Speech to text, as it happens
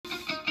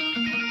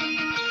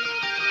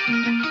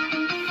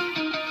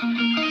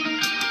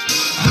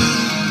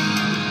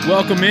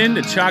Welcome in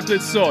to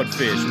Chocolate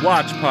Swordfish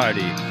Watch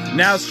Party.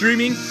 Now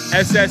streaming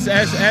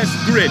SSSS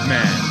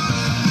Gridman.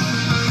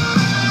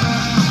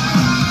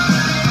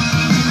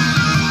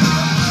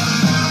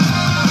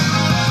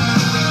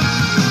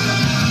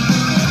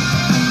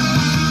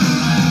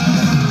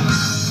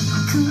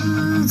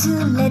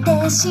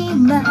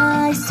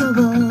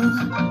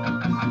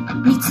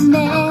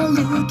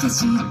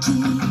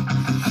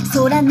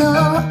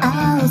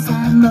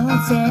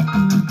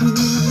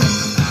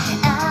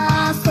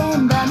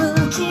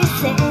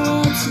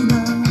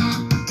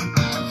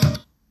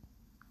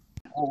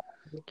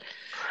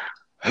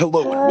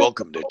 Hello and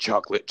welcome to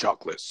Chocolate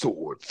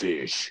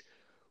Swordfish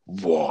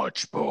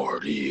Watch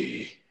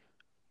Party.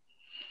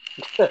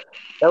 That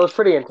was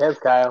pretty intense,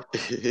 Kyle.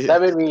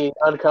 That made me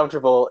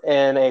uncomfortable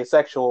in a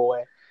sexual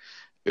way.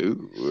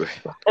 Ooh.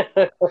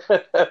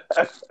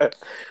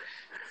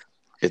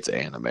 It's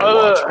Anime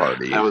Watch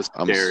Party. I'm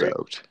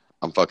stoked.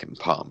 I'm fucking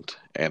pumped.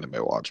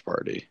 Anime Watch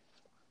Party.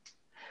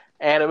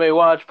 Anime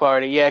Watch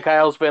Party. Yeah,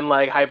 Kyle's been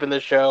like hyping the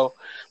show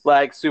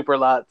like super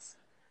lots.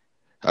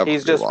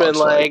 He's just been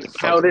like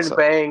counting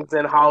bangs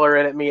and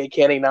hollering at me and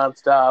Kenny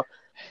nonstop.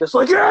 Just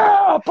like,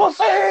 yeah,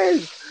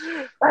 pussies!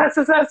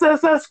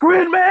 SSSS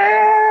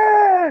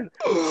Gridman!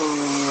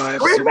 Oh, I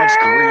have so much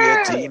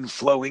creatine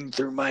flowing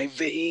through my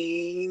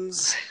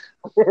veins.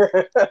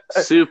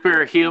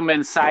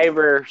 Superhuman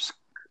Cyber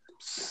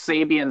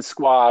Sabian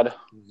Squad.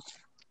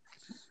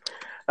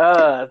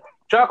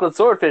 Chocolate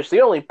Swordfish, the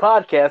only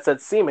podcast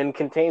that semen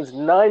contains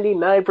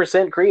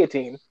 99%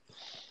 creatine.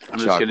 I'm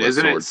just kidding.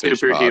 Isn't it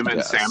Superhuman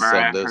Podcast.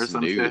 Samurai Send or us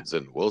some nudes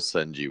shit? and we'll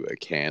send you a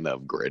can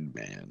of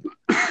Gridman.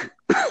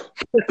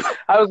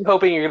 I was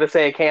hoping you were going to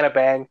say a can of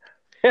bang.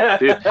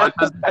 Dude, what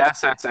does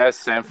SSS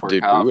stand for?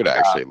 Dude, we would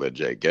actually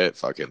legit get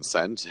fucking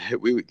sent.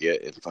 We would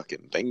get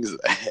fucking things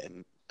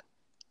then.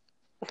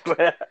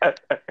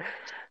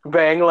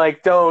 Bang,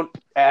 like, don't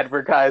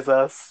advertise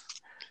us.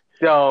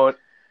 Don't.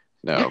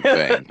 No,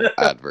 Bang,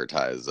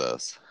 advertise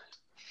us.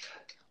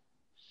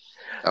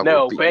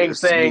 No, Bang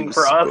saying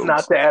for us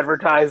not to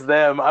advertise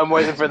them. I'm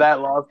waiting for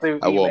that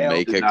lawsuit. I will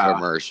make a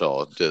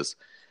commercial just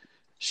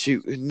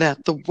shooting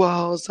at the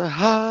walls of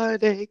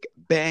heartache,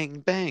 bang,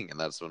 bang. And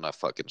that's when I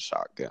fucking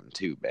shotgun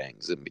 2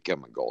 bangs and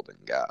become a golden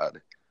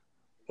god.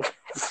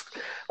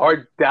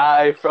 Or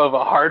die of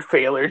a heart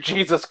failure.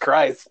 Jesus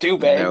Christ, 2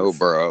 bangs. No,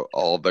 bro.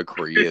 All the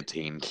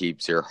creatine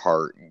keeps your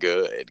heart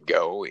good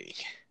going.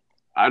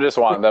 I just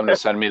want them to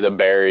send me the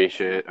berry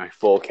shit, a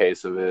full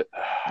case of it.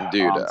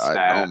 Dude,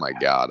 oh my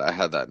god, I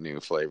had that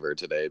new flavor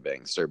today,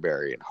 Bangster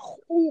Berry, and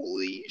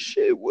holy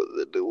shit, was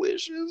it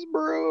delicious,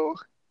 bro.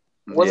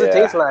 What's it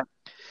taste like?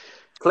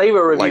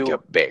 Flavor review. Like a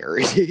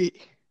berry.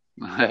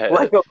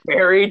 Like a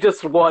berry,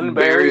 just one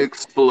berry.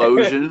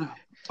 Explosion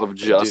of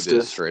justice.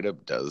 Dude, it straight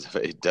up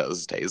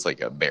does taste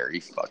like a berry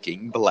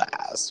fucking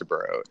blast,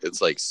 bro.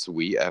 It's like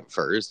sweet at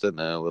first and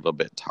then a little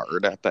bit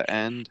tart at the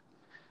end.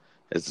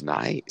 It's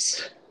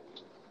nice.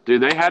 Dude,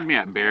 they had me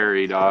at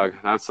berry, dog.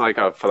 That's like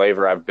a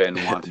flavor I've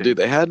been wanting. Dude,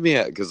 they had me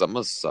at, because I'm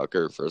a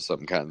sucker for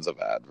some kinds of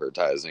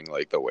advertising,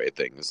 like the way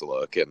things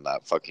look, and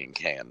that fucking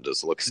can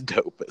just looks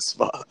dope as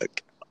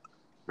fuck.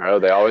 Bro,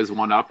 they always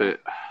one up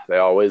it. They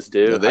always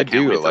do. Yeah, they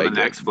do. Wait like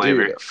the next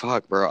flavor. Dude,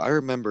 fuck, bro. I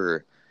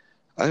remember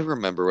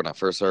when I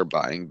first started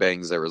buying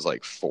bangs, there was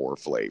like 4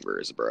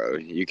 flavors, bro.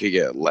 You could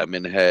get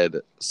lemon head,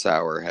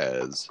 sour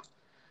heads,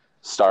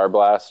 Star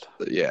Blast.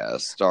 Yeah,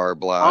 Star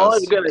Blast. All I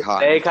was gonna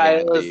say,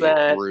 Kyle, is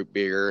that root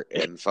beer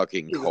and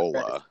fucking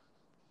cola.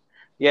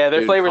 Yeah,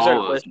 their flavors are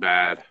delicious.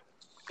 Bad.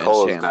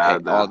 Cola's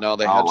bad. Though. Oh no,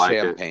 they had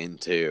champagne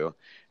too.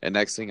 And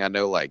next thing I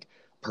know, like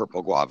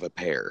purple guava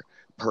pear,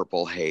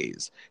 purple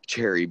haze,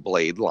 cherry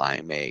blade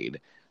limeade.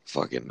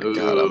 Fucking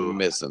God, I'm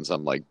missing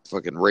some like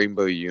fucking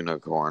rainbow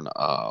unicorn.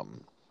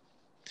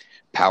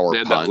 Power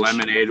Punch. The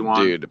lemonade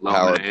one, dude.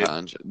 Lemonade. Power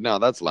Punch. No,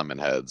 that's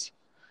Lemonheads.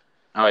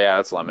 Oh yeah,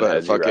 that's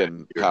Lemonheads. But fucking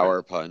right.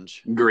 Power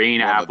Punch. Green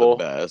apple.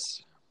 The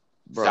best.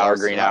 Bro, sour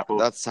green apple.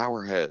 That's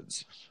Sour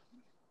Heads.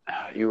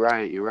 You're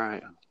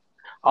right.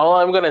 All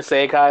I'm going to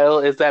say, Kyle,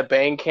 is that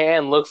Bang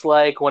Can looks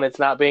like when it's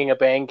not being a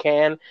Bang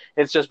Can,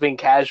 it's just being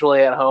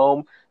casually at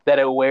home, that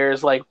it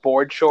wears like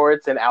board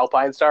shorts and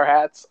Alpine Star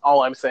hats.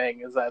 All I'm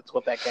saying is that's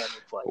what that can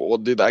looks like. Well,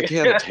 dude, that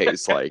can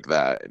taste like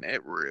that, and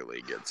it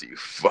really gets you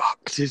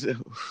fucked.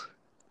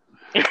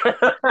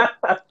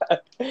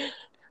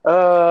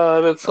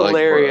 That's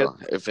hilarious.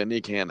 Bro, if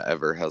any can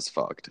ever has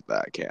fucked,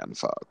 that can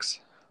fucks.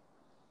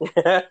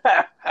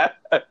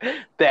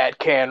 That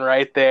can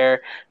right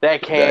there.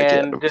 That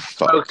can just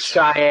smokes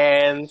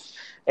Cheyennes.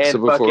 And so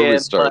before we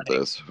start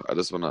this, I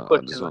just want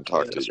to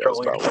talk to you guys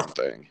about one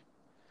thing.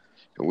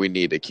 We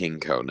need a King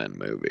Conan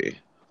movie.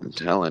 I'm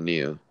telling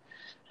you.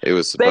 It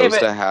was supposed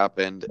to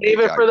happen. Save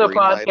it for the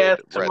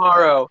podcast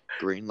tomorrow.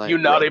 Greenlight, you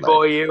naughty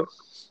boy, you.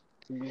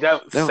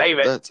 No, save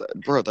it.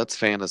 That's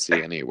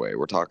fantasy anyway.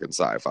 We're talking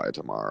sci-fi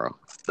tomorrow.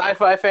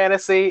 Sci-fi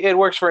fantasy. It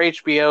works for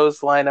HBO's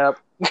lineup.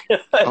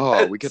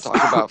 Oh, we could talk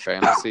about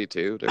fantasy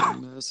too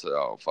during this?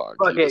 Oh, fuck.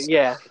 Fuck it,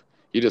 yeah.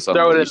 You just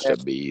unleashed a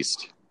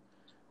beast.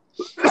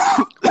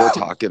 We're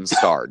talking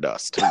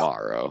Stardust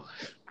tomorrow.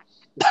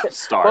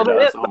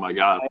 Stardust. Oh my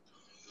god.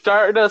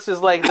 Stardust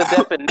is like the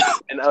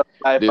definition of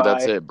sci-fi. Dude,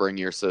 that's it. Bring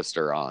your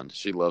sister on.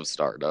 She loves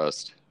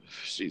Stardust.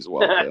 She's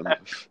welcome.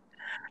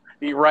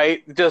 You're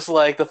right, just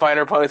like the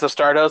Finer Points of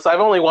Stardust. I've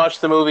only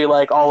watched the movie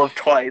like all of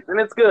twice, and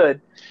it's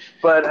good,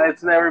 but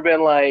it's never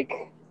been like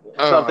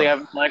something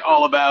I'm like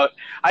all about.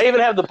 I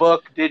even have the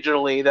book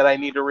digitally that I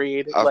need to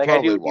read. I've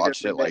probably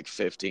watched it like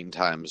 15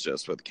 times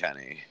just with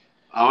Kenny.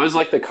 I always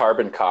like the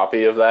carbon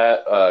copy of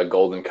that,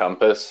 Golden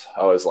Compass.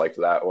 I always liked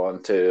that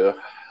one too.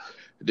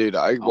 Dude,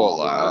 I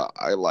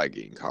like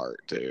Inkheart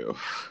too.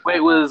 Wait,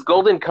 was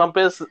Golden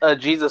Compass a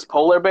Jesus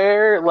polar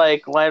bear?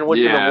 Like, Lion Witch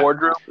in the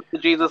Wardrobe with the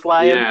Jesus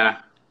lion?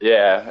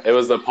 Yeah, it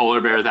was the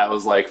polar bear that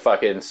was like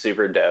fucking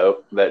super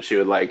dope that she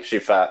would like, she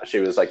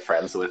was like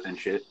friends with and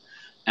shit.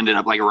 Ended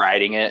up like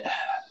riding it.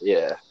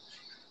 Yeah.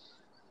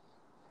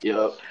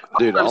 Yep.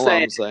 Dude, all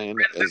I'm saying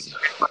is...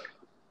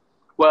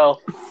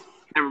 Well,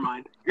 never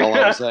mind. All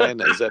I'm saying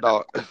is that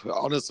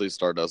honestly,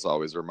 Stardust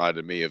always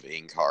reminded me of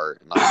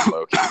Inkheart, and I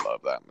low-key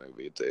love that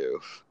movie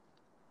too.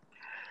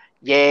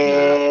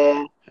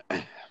 Yeah.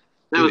 That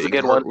was a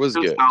good one. It was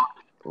good. Solid.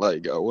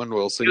 Like, Owen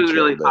Wilson killed it. It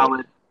was really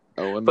solid.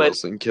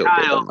 Wilson killed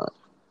it.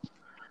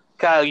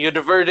 Kyle, you're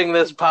diverting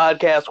this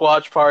podcast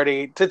watch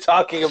party to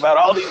talking about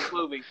all these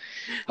movies.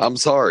 I'm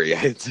sorry.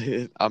 Bring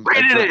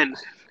it in.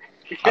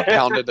 I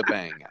pounded a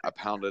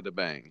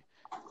bang.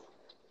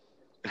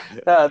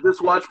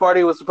 This watch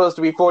party was supposed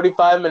to be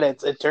 45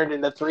 minutes. It turned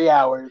into 3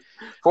 hours.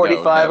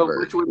 45 of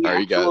which were the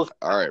actual...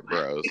 All right,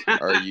 bros.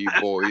 Are you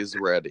boys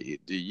ready?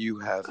 Do you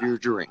have your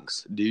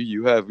drinks? Do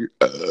you have your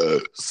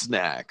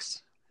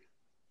snacks?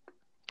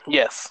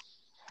 Yes.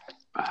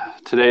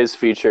 Today's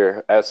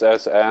feature,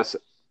 SSS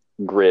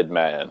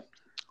Gridman.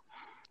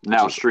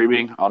 Now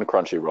streaming on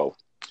Crunchyroll.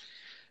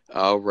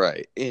 All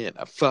right. In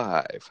a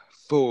 5,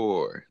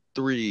 4,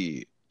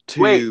 3,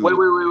 2...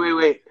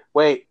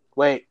 Wait.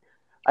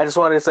 I just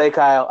wanted to say,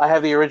 Kyle, I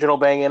have the original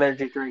Bang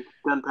Energy drink,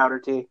 Gunpowder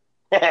Tea.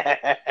 In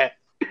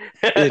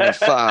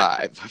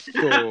 5, 4,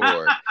 3. You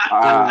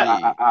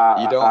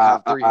don't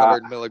have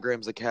 300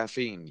 milligrams of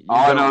caffeine.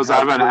 All I know is I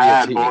have an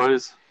ad,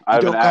 boys. I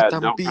have an ad.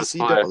 Don't press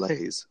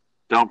play.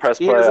 Don't press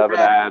play. I have an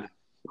ad.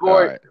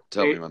 All right.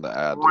 Tell me when the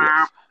ad is.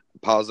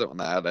 Pause it when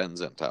the ad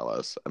ends and tell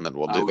us, and then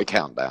we'll do the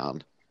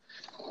countdown.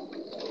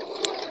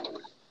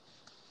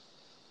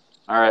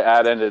 All right,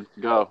 ad ended.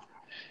 Go.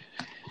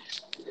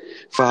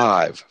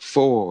 5,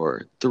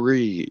 4,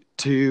 3,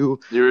 2.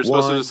 You were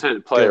supposed to just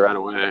hit play right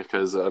away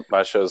because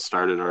my show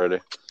started already.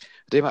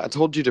 Damn it, I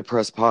told you to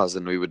press pause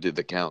and we would do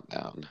the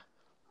countdown.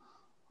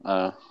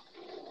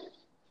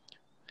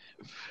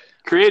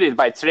 Created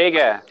by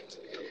Trigger.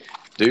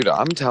 Dude,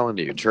 I'm telling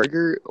you,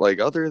 Trigger, like,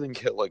 other than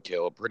Kill la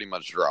Kill, pretty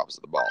much drops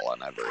the ball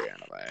on every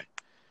anime.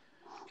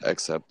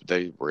 Except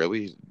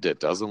it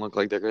doesn't look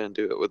like they're going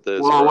to do it with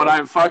this. Well, when I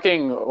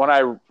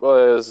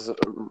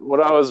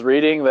was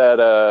reading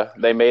that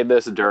they made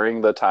this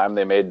during the time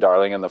they made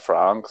Darling in the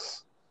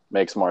Franxx,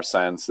 makes more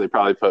sense. They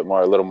probably put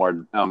a little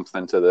more oomph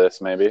into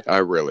this, maybe. I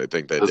really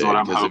think they did,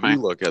 because if you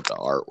look at the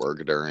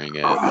artwork during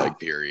it, like,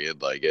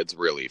 period, like, it's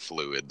really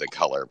fluid. The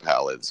color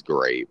palette's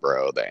great,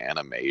 bro. The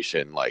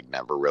animation, like,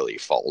 never really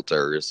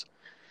falters.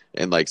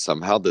 And, like,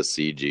 somehow the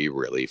CG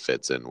really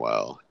fits in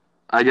well.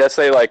 I guess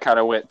they like kind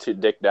of went to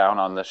dick down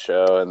on the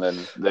show, and then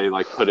they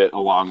like put it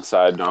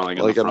alongside Darling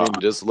in the Franxx. I mean,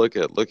 just look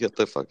at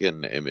the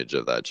fucking image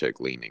of that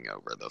chick leaning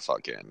over the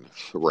fucking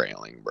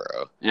railing,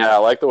 bro. Yeah, I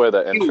like the way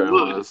the intro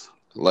was.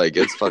 Like,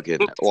 it's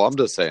fucking. Well, I'm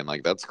just saying,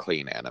 like, that's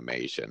clean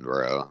animation,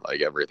 bro.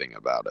 Like, everything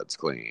about it's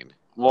clean.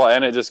 Well,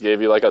 and it just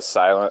gave you like a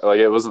silent,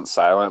 like it wasn't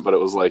silent, but it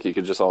was like you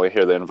could just only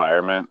hear the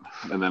environment,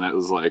 and then it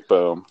was like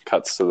boom,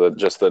 cuts to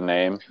just the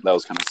name. That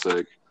was kind of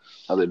sick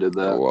how they did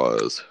that. It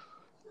was.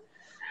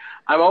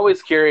 I'm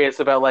always curious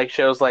about like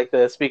shows like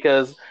this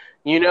because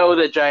you know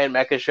that giant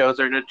mecha shows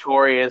are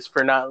notorious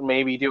for not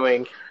maybe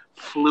doing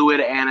fluid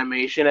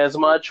animation as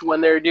much when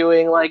they're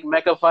doing like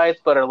mecha fights,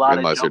 but a lot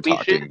unless of you're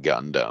talking shit.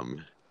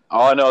 Gundam.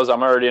 All I know is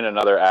I'm already in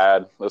another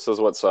ad. This is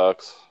what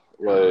sucks.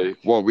 Like,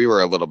 well, we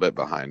were a little bit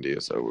behind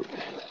you, so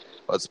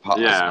let's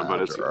pause. Yeah,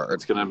 but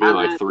it's gonna be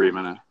like 3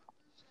 minutes.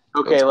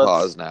 Okay, let's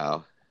pause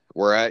now.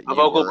 We're at you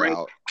were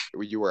out.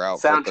 You were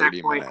out for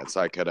 30 minutes.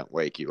 I couldn't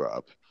wake you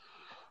up.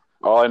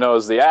 All I know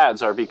is the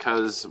ads are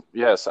because,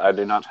 yes, I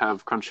do not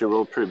have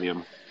Crunchyroll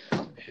Premium.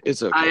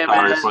 It's okay.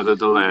 Sorry for the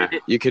delay.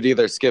 You could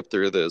either skip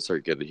through this or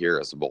you could hear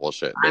us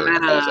bullshit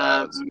during those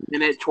ads.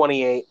 Minute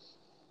 28.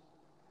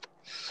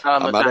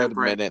 I'm at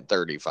minute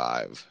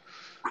 35.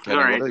 Kenny,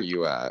 right. What are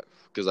you at?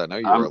 Because I know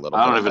you were a little bit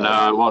I don't even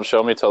know. It won't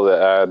show me till the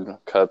ad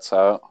cuts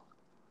out.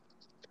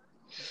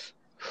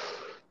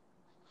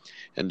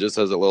 And just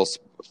as a little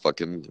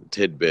fucking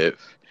tidbit,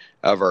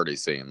 I've already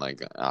seen, like,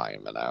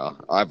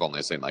 I've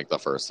only seen, like, the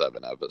first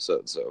 7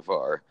 episodes so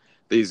far.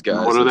 These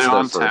guys, what are they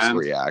on, their first 10?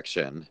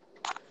 Reaction.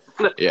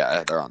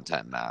 Yeah, they're on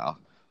 10 now.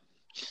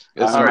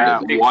 I'm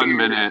at 1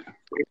 minute.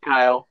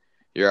 Kyle.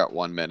 You're at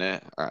 1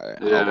 minute? All right,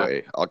 yeah. I'll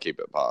wait. I'll keep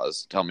it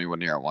paused. Tell me when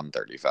you're at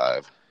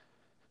 1:35.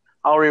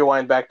 I'll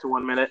rewind back to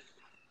 1 minute.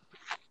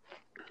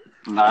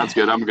 No, that's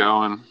good. I'm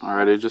going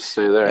already. Just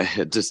stay there.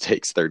 It just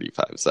takes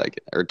 35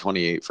 seconds. Or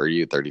 28 for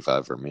you,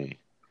 35 for me.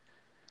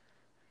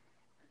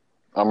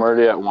 I'm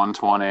already at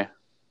 120.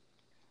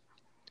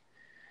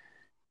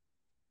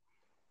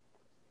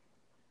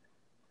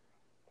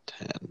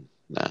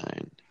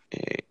 Nine,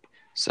 8,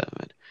 7,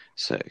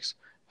 6,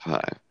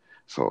 5,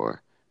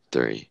 4,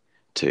 3,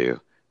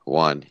 2,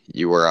 1.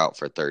 You were out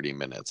for 30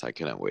 minutes. I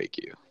couldn't wake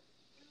you.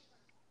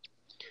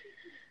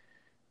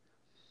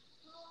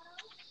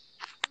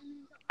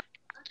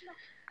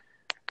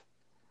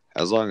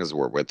 As long as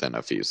we're within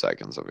a few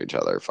seconds of each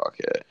other, fuck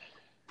it.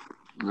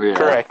 Yeah,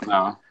 correct.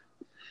 No.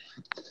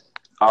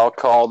 I'll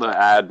call the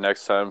ad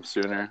next time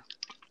sooner.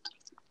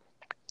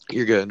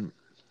 You're good.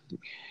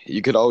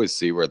 You could always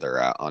see where they're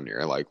at on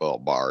your like little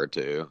bar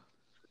too.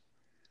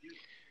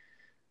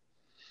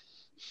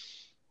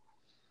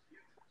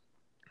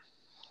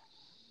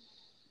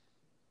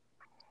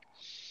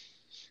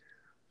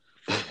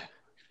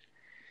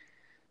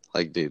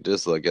 Like, dude,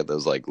 just look at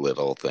those like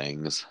little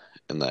things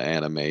in the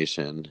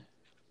animation.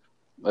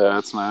 Yeah,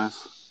 that's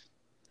nice.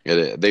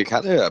 They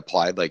kind of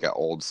applied like an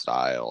old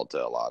style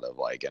to a lot of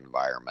like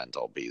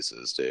environmental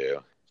pieces too.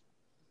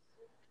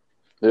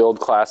 The old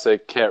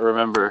classic, can't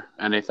remember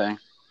anything.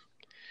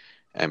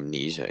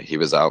 Amnesia. He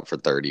was out for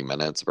 30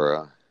 minutes,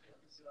 bro.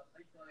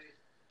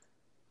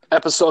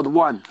 Episode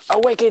 1,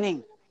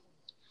 Awakening.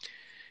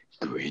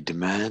 Good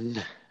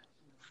man.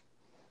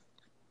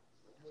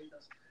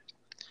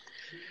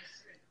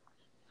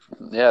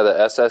 Yeah,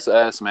 the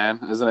SSS, man.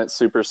 Isn't it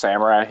Super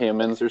Samurai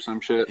Humans or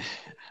some shit?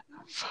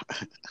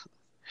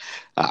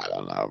 I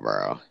don't know,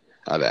 bro.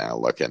 I didn't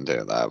look into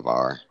it that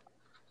far.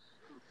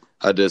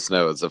 I just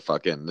know it's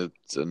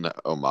an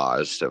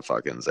homage to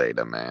fucking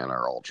Zeta Man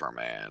or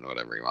Ultraman,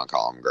 whatever you want to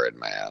call him, Grid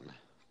Man.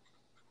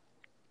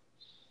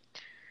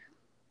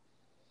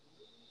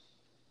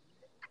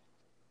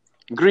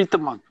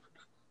 Greetamon.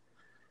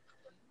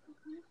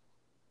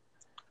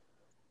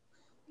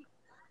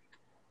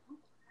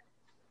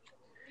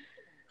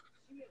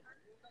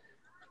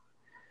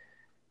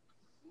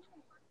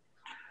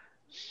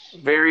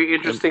 Very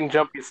interesting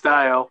jumpy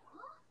style.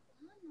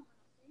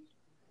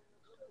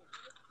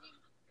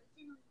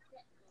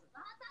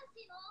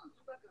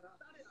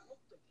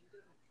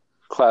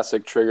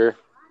 Classic Trigger.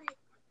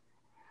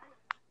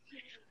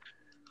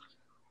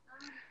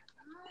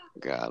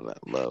 God,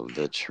 I love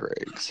the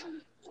trigs.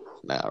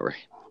 Now, right?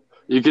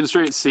 You can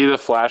straight see the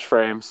flash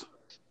frames.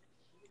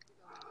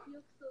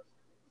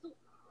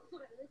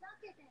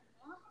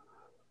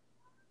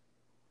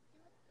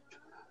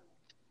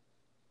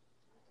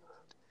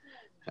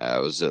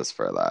 It was just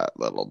for that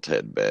little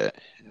tidbit.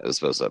 It was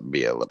supposed to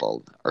be a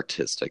little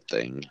artistic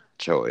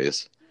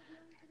choice.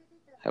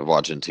 I'm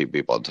watching two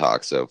people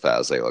talk so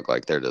fast they look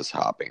like they're just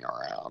hopping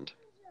around.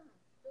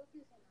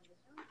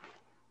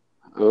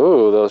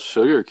 Ooh, those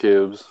sugar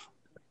cubes.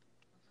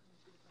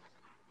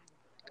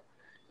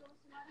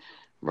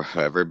 Bro,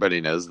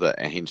 everybody knows the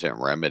ancient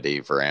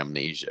remedy for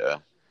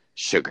amnesia.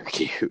 Sugar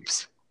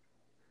cubes.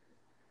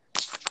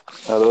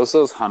 Are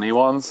those honey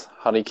ones?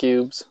 Honey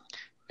cubes?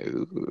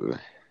 Ooh.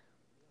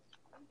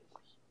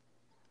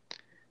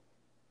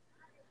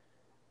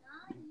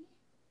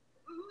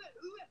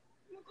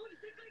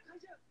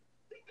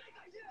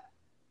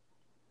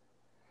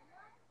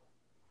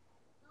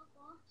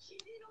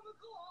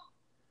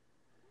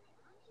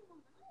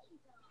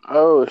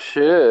 Oh,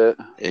 shit.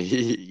 Yeah.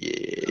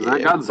 Is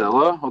that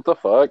Godzilla? What the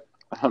fuck?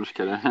 I'm just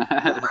kidding.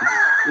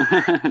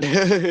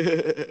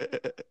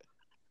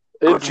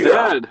 It's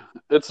dead.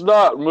 It's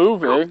not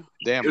moving.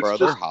 Damn, bro,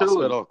 their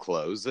hospital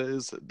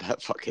closes.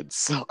 That fucking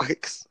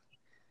sucks.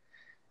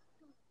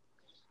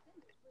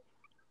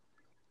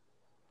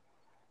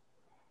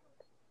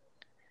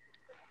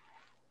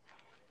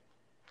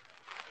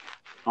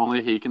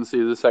 Only he can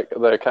see the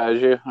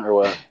kaiju, or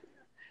what?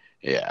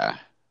 Yeah.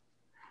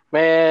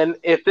 Man,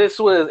 if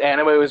this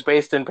anime was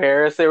based in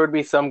Paris, there would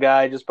be some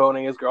guy just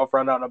boning his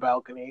girlfriend on a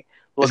balcony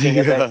looking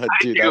at that.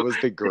 Dude, that was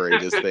the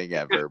greatest thing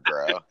ever,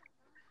 bro.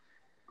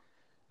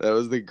 That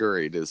was the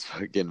greatest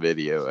fucking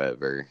video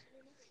ever.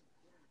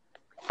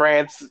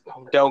 France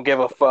don't give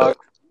a fuck.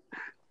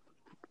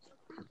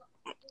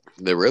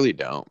 They really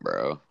don't,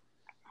 bro.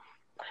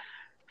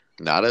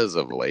 Not as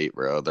of late,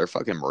 bro. They're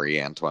fucking Marie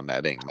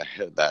Antoinetting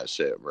that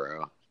shit,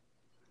 bro.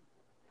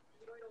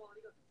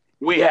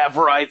 We have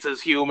rights as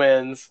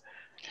humans.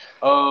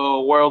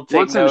 Oh, world take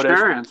What's notice.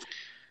 Insurance?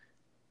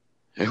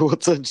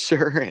 What's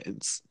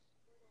insurance?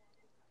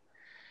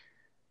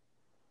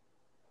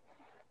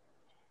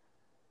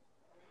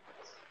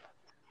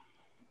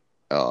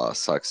 Oh,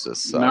 sucks to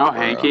suck. No bro.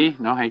 hanky?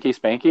 No hanky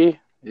spanky?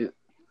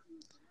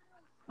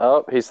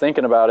 Oh, he's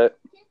thinking about it.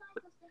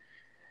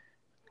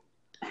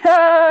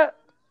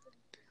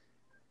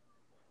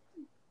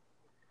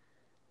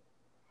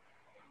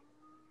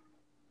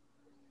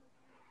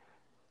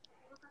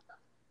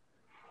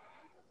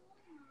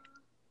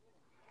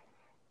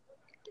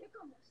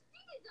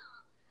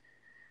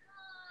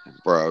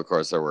 Bro, of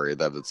course they're worried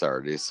that it's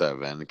already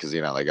 7 because, you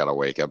know, they got to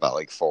wake up at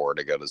like 4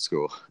 to go to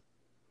school.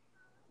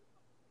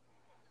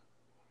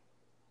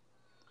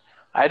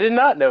 I did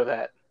not know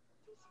that.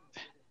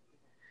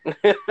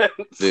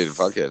 Dude,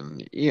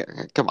 fucking, yeah,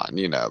 come on,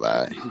 you know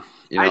that.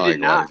 You know, I did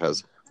not.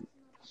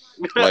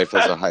 Life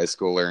as a high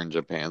schooler in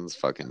Japan's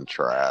fucking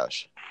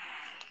trash.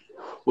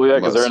 Well, yeah,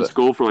 because they're in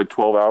school for like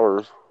 12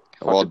 hours.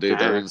 Well, dude,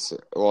 it's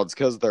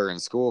because they're in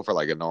school for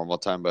like a normal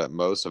time, but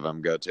most of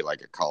them go to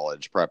like a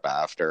college prep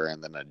after,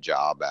 and then a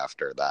job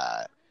after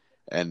that,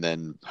 and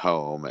then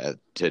home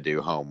to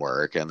do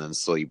homework, and then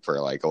sleep for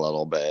like a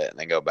little bit, and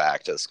then go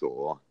back to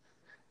school.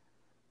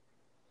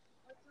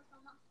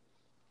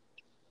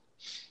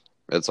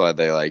 That's why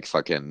they like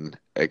fucking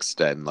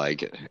extend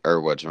or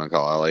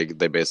whatchamacallit, like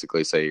they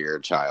basically say you're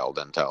a child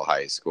until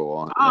high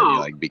school, and then you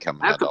like become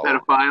an adult. That's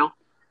a pedophile.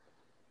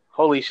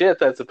 Holy shit,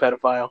 that's a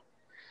pedophile.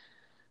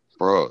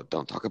 Bro,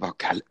 don't talk about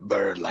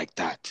Caliber like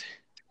that.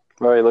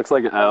 Bro, he looks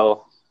like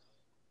L.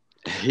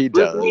 He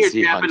does.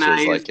 He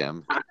punches like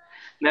him.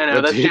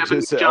 No, that's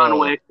Japanese John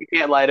Wick. You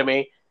can't lie to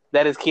me.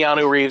 That is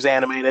Keanu Reeves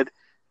animated.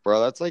 Bro,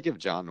 that's like if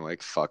John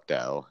Wick fucked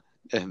L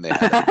and they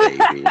had a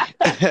baby.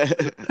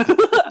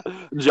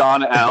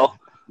 John L.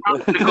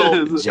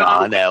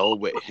 John L.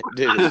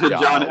 Dude,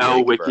 John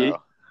L. Wiki.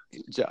 Bro.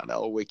 John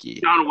L.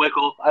 Wiki. John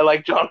Wickle. I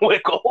like John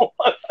Wickle.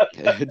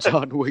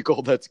 John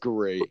Wickle, that's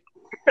great.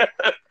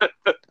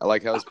 I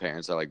like how his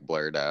parents are like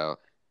blurred out.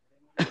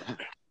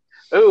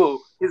 Ooh,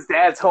 his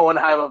dad's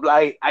Hohenheim of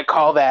Light. I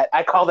call that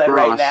Bro,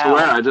 right now. I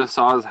swear I just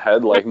saw his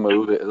head like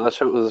move. That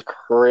shit was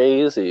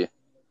crazy.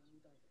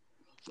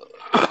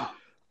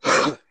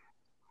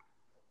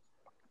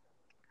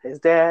 His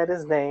dad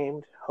is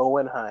named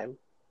Hohenheim.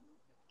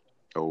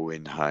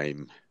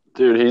 Hohenheim.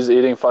 Dude, he's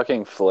eating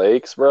fucking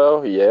flakes,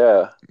 bro.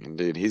 Yeah.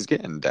 Dude, he's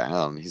getting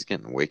down. He's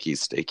getting wiki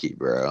sticky,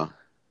 bro.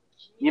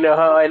 You know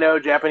how I know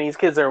Japanese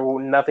kids are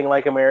nothing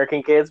like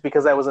American kids?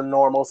 Because that was a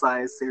normal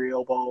sized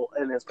cereal bowl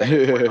in his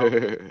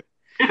parents'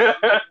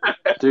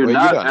 Dude, well,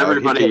 not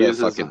everybody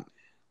uses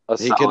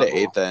he could have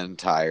ate the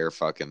entire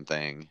fucking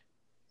thing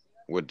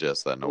with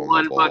just the normal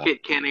one bowl.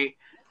 Bucket, Kenny.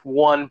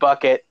 One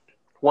bucket.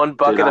 One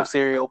bucket of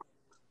cereal.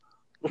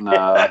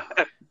 Nah.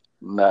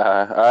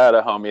 I had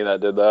a homie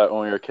that did that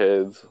when we were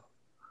kids.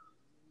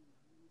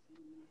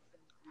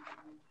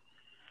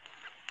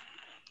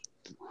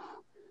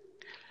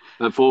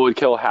 That fool would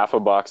kill half a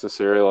box of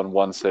cereal in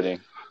one sitting.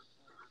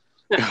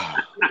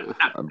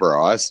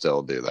 Bro, I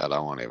still do that. I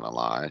won't even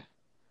lie.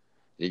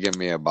 You give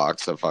me a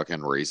box of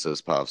fucking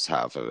Reese's Puffs,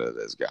 half of it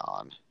is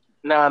gone.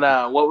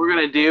 No. What we're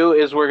going to do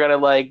is we're going to,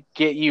 like,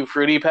 get you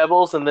Fruity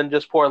Pebbles and then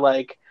just pour,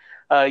 like,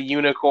 a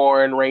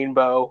unicorn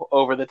rainbow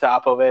over the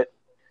top of it.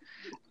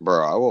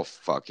 Bro, I will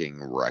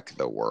fucking wreck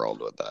the world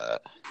with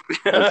that.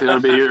 That's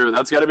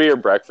gotta be your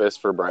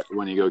breakfast for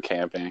when you go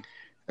camping.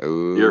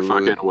 Ooh. Your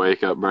fucking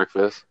wake up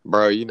breakfast,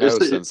 bro.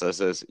 Since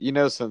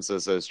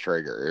this is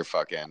Trigger, you're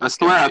fucking. I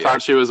swear, I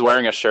thought she was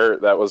wearing a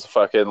shirt that was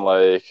fucking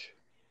like.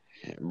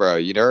 Bro,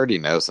 you already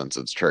know since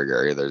it's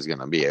Trigger, there's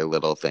gonna be a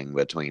little thing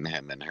between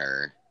him and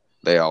her.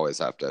 They always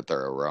have to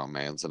throw a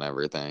romance and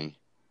everything.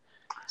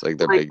 It's like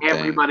their big thing.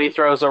 Everybody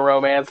throws a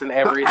romance and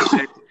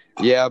everything.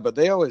 Yeah, but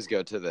they always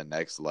go to the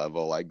next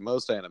level. Like,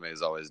 most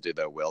animes always do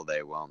the will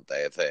they, won't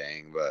they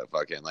thing. But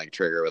fucking, like,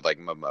 Trigger with, like,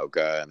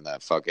 Momoka and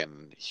that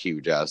fucking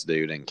huge-ass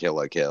dude in Kill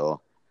la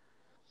Kill.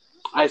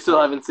 I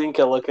still haven't seen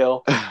Kill la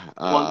Kill.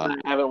 One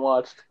that I haven't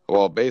watched.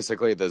 Well,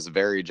 basically, this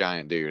very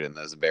giant dude and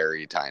this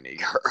very tiny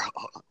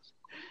girl.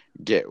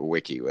 Get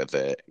wiki with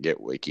it. Get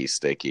wiki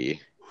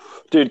sticky.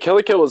 Dude, Kill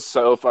la Kill was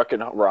so fucking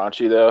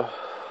raunchy, though.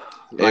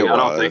 Like, I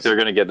don't think they're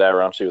going to get that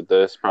raunchy with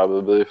this,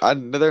 probably.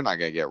 They're not going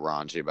to get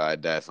raunchy, but I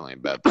definitely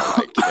bet they'll,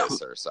 like,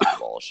 kiss or some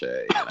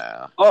bullshit, you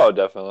know? Oh,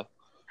 definitely.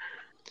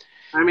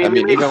 I mean,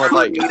 even with,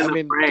 like,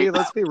 dude,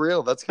 let's be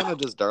real. That's kind of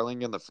just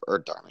Darling in the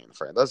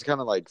Franxx. That's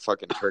kind of, like,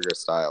 fucking Trigger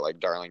style,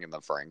 like Darling in the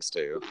Franxx,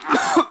 too.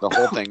 The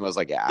whole thing was,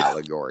 like, an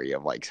allegory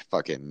of, like,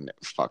 fucking,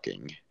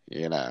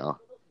 you know?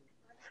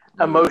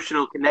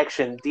 Emotional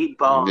connection, deep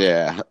bond.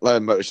 Yeah,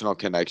 emotional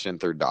connection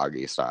through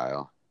doggy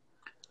style.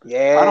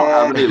 Yeah. I don't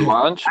have any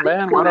lunch,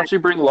 man. Why don't you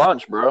bring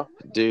lunch, bro?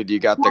 Dude, you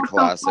got the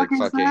classic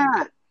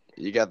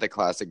you got the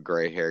classic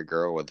gray hair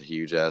girl with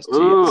huge ass teeth.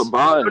 Ooh, a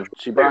bun.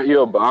 She brought you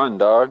a bun,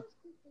 dog.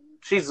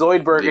 She's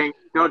Zoidberging.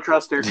 Don't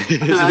trust her. She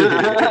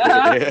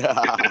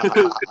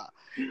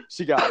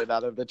got it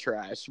out of the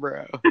trash,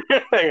 bro.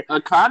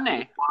 A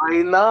Kane.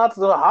 Why not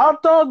the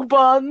hot dog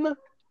bun?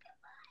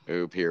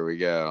 Oop, here we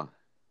go.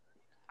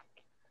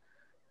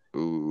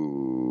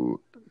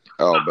 Ooh.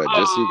 Oh, but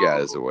just you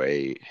guys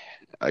wait.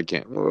 I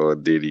can't. Oh,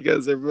 dude, you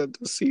guys are about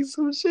to see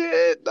some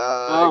shit,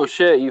 dog. Oh,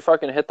 shit. You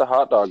fucking hit the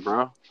hot dog,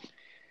 bro.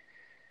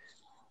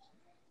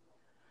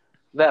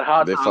 That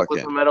hot dog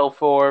was a medal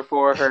for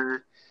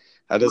her.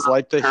 I just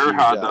like the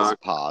huge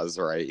pause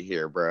right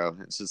here, bro.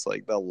 It's just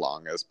like the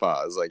longest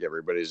pause. Like,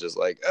 everybody's just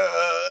like,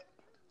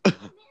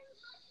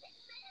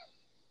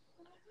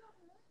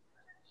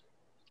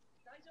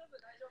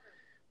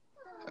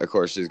 Of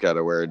course, she's got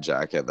to wear a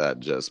jacket that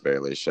just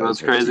barely shows.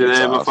 That's crazy. They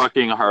have a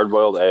fucking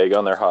hard-boiled egg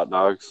on their hot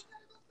dogs.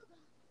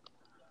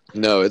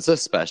 No, it's a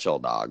special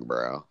dog,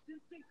 bro.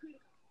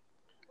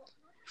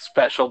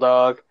 Special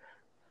dog.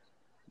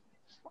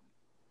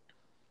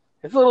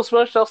 It's a little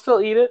smushed. I'll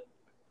still eat it.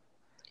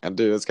 And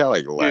dude, it's got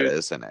like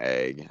lettuce and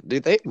egg.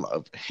 Dude, they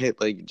love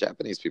it. Like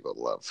Japanese people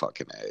love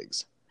fucking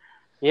eggs.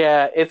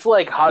 Yeah, it's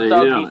like hot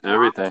dog meets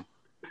everything.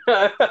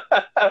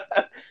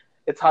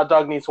 It's hot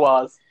dog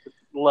niçoise.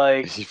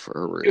 Like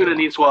for real. tuna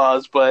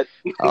niçoise, but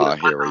oh,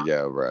 here we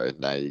go, bro.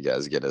 Now you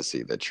guys get to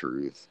see the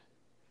truth.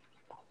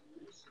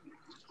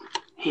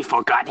 He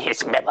forgot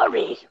his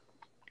memory.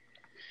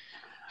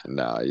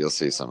 No, you'll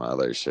see some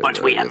other shit.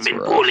 But we have been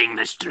pulling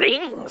the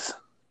strings.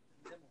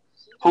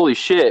 Holy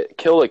shit!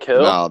 Kill la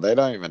Kill. No, they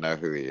don't even know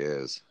who he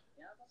is.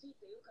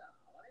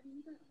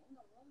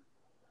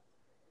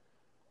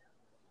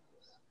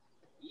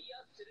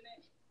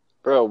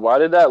 Bro, why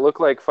did that look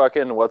like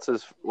fucking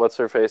what's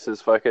her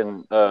face's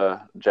fucking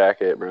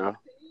jacket, bro?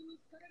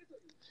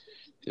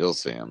 You'll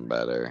see him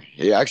better.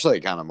 He actually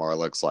kind of more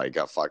looks like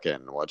a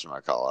fucking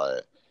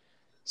whatchamacallit.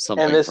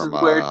 Something and this from,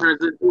 is where it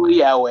turns into a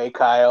Yahweh,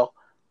 Kyle.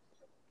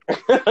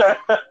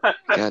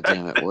 God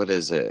damn it, what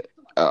is it?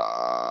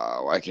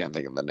 I can't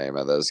think of the name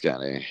of this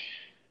guy.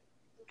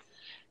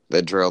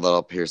 The drill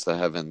that'll pierce the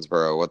heavens,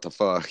 bro. What the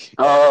fuck?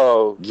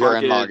 Oh,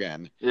 Gurren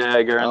Lagann. Yeah,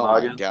 Gurren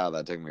Lagann. Oh my god,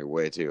 that took me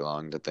way too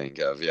long to think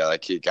of. Yeah,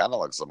 like he kind of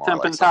looks more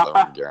like something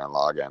from Gurren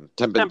Lagann.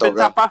 Tempin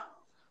Tapa.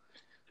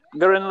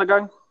 Gurren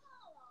Lagann.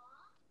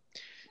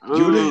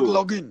 Gurren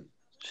Lagann.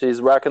 She's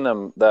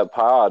wrecking that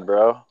pod,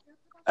 bro.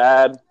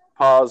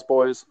 Pause,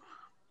 boys.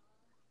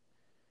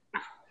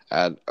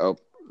 Oh.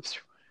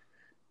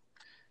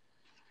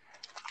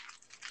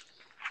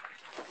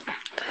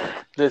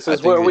 This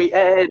is where we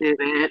edit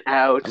it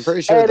out. I'm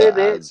pretty sure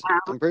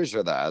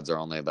the ads are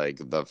only like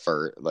the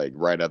first, like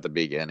right at the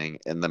beginning,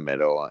 in the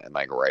middle, and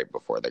like right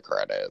before the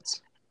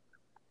credits.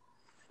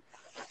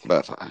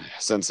 But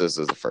since this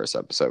is the first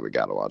episode, we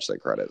got to watch the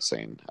credit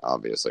scene.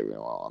 Obviously, we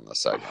won't on the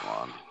second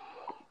one.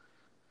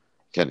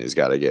 Kenny's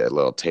got to get a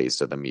little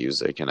taste of the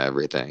music and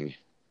everything.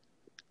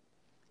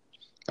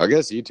 I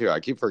guess you too. I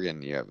keep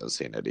forgetting you haven't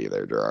seen it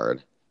either,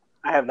 Gerard.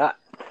 I have not.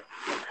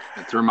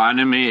 It's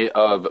reminding me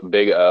of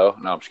Big O.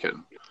 No, I'm just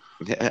kidding.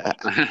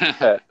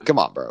 Yeah. Come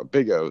on, bro.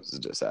 Big O is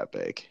just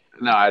epic.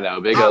 No, I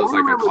know. Big O's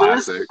like a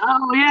classic. This.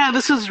 Oh, yeah.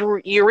 This is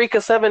Eureka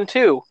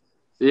 7-2.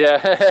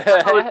 Yeah.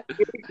 Eureka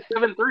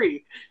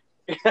 7-3.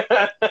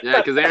 Yeah,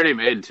 because they already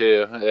made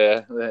 2.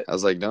 Yeah. I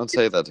was like, don't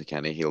say that to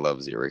Kenny. He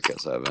loves Eureka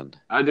 7.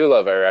 I do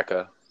love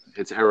Eureka.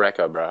 It's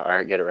Eureka, bro. All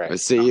right, get it right.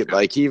 See,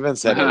 like, he even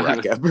said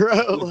Eureka,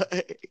 bro.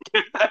 Like...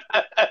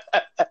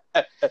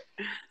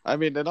 I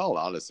mean, in all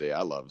honesty,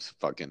 I love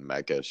fucking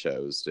mecha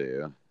shows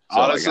too. So,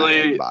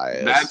 honestly,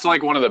 that's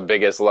like one of the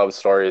biggest love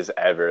stories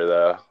ever,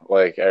 though.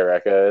 Like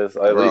Eureka is.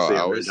 At least the I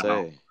always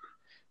say,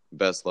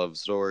 best love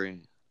story,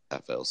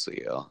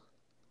 FLCL.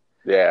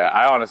 Yeah,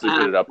 I honestly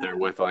put it up there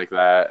with like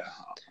that.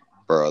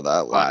 Bro,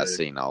 that last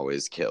scene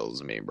always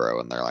kills me, bro.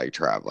 When they're like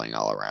traveling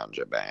all around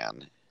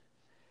Japan,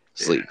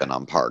 sleeping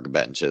on park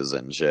benches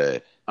and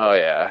shit. Oh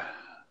yeah.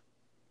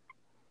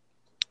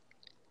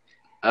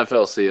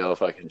 FLCL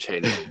fucking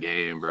changed the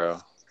game, bro.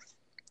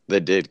 They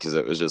did, because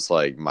it was just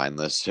like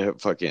mindless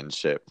fucking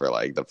shit for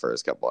like the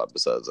first couple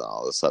episodes, and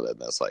all of a sudden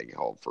this like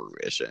whole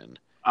fruition.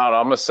 I don't know.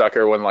 I'm a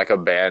sucker when like a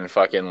band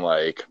fucking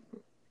like.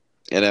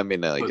 And I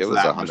mean, like it was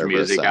 100%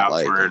 music out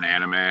like for an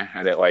anime,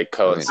 and it like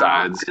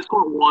coincides. I just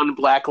want one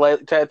black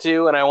light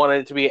tattoo, and I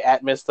wanted it to be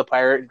Atmos the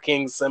Pirate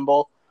King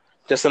symbol,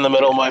 just in the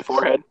middle of my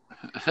forehead.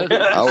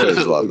 I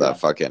always love that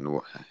fucking.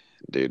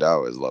 Dude, I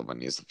always love when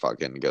he's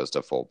fucking goes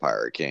to full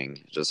Pirate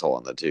King, just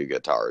holding the 2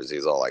 guitars.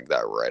 He's all like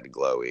that red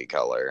glowy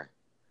color.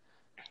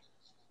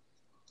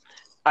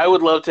 I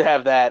would love to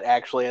have that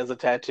actually as a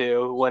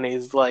tattoo when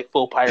he's like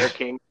full Pirate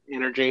King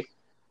energy.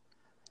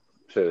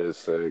 Shit is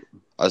sick.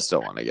 I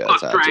still want to get a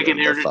tattoo of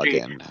the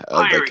fucking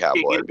the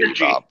Cowboy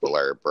Bebop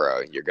blur,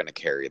 bro. You're gonna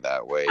carry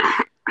that weight.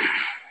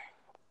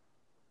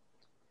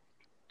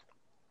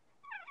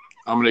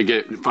 I'm gonna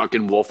get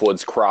fucking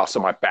Wolfwood's cross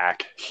on my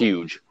back,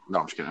 huge. No,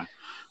 I'm just kidding.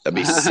 That'd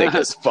be sick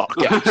as fuck,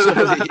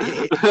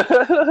 actually.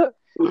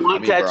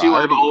 One tattoo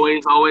I've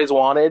always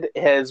wanted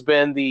has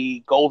been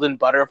the golden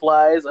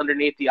butterflies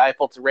underneath the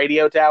Eiffel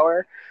radio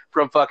tower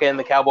from fucking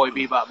the Cowboy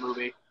Bebop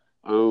movie.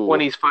 Ooh,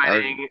 when he's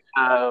fighting,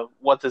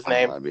 what's his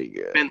name? That'd be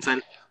good.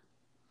 Vincent.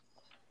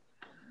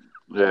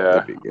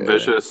 Yeah,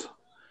 Vicious.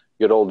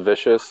 Good old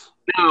Vicious.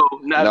 No,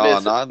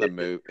 Vincent. Not in the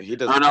movie. He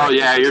doesn't. Oh no,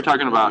 yeah, you're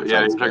talking about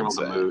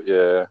the movie.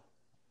 Yeah.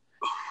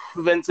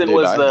 Vincent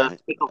was the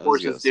Special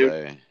Forces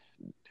dude.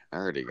 I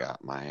already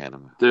got my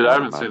anime. Dude, I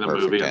haven't seen the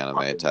movie.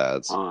 Anime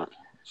tats. I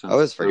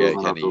always forget,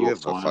 Kenny, you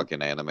have a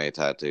fucking anime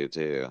tattoo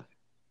too.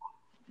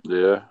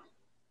 Yeah.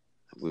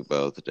 We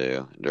both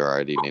do.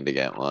 Gerard, you need to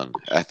get one.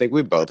 I think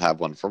we both have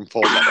one from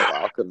Full Metal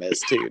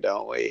Alchemist too,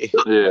 don't we?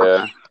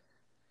 Yeah.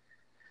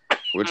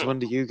 Which one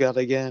do you got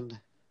again?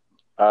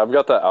 I've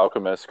got the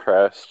Alchemist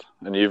crest,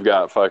 and you've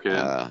got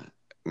fucking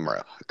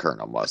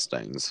Colonel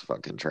Mustang's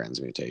fucking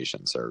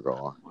transmutation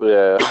circle.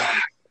 Yeah.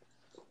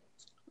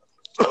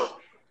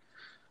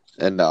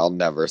 And I'll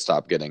never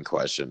stop getting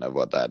questioned of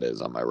what that is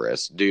on my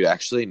wrist. Dude,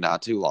 actually,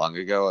 not too long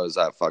ago, I was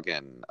at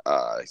fucking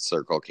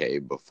Circle K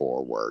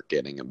before work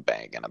getting a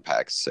bang and a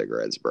pack of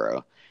cigarettes,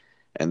 bro.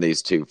 And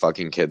these two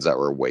fucking kids that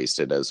were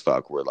wasted as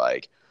fuck were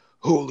like,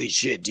 holy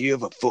shit, do you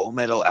have a Full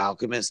Metal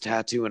Alchemist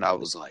tattoo? And I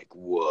was like,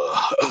 whoa.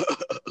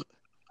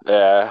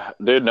 Yeah,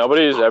 dude,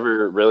 nobody's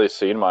ever really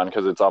seen mine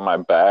because it's on my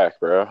back,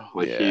 bro.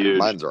 Like, yeah, huge.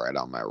 Mine's right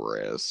on my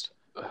wrist.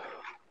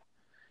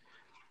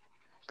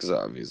 Because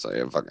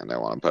obviously I fucking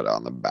don't want to put it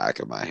on the back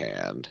of my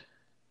hand.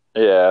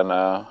 Yeah,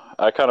 no.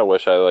 I kind of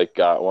wish I, like,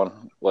 got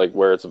one, like,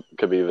 where it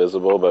could be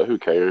visible, but who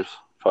cares?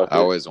 Fuck I it.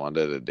 always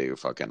wanted to do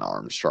fucking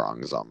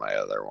Armstrongs on my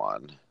other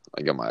one.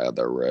 Like, on my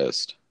other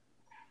wrist.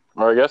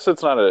 Or I guess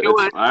it's not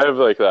I have,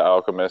 like, the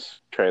Alchemist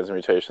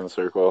transmutation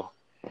circle.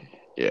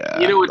 Yeah.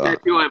 You know what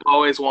tattoo I've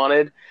always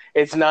wanted?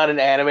 It's not an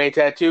anime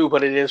tattoo,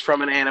 but it is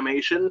from an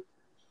animation.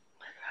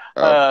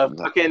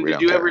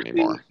 Did you ever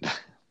see?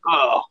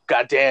 Oh,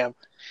 goddamn,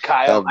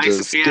 Kyle! I'm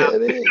just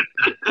kidding.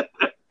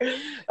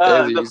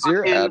 Is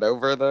your ad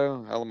over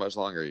though? How much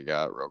longer you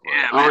got, real quick?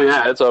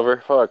 Yeah, it's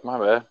over. Fuck, my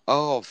bad.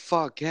 Oh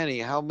fuck, Kenny.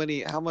 How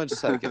much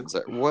seconds?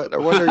 What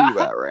are you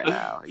at right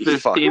now?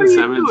 15,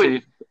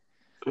 17.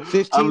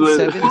 15,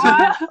 17?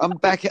 I'm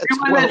back at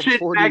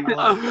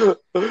 12:41.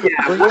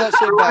 Bring that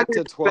shit back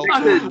to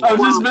 12:41. I've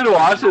just been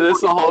watching this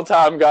the whole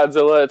time.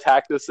 Godzilla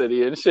attacked the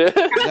city and shit.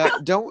 Now,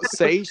 don't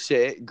say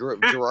shit.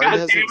 Gerard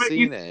hasn't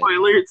seen it.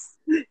 Spoilers.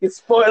 You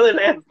spoiling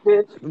that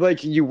bitch.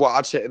 Like, you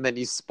watch it and then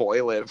you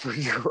spoil it for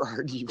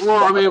Gerard.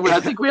 Well, I mean, I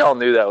think we all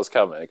knew that was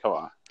coming. Come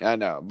on. I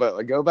know, but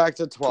like, go back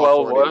to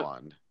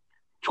 12:41.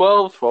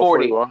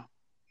 12:40.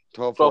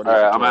 12:40. All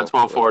right, I'm at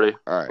 12:40.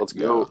 All right, let's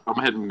go.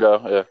 I'm hitting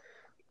go. Yeah.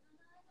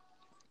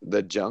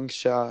 The junk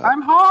shot.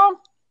 I'm home.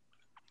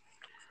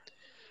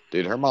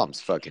 Dude, her mom's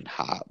fucking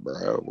hot,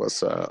 bro.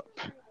 What's up?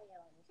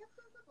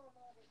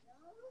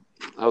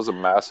 That was a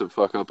massive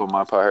fuck up on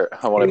my part.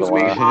 I won't even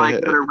lie. I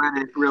could have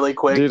read it really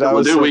quick.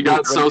 Dude, we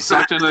got so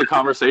sucked into the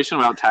conversation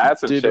about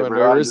tats and dude, shit, when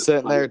bro. we were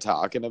sitting there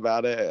talking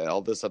about it, and all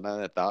of a sudden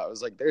I thought, I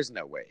was like, there's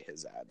no way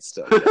his ad's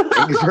still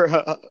going,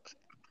 bro.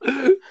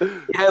 He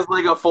has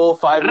like a full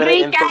 5-minute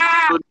intro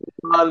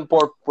on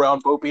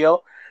Brown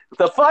Popio.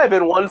 The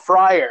 5-in-1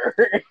 fryer.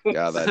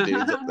 Yeah,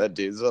 that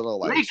dude's little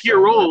like make your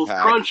rolls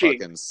crunchy,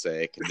 fucking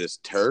sick, and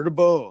just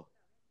turbo.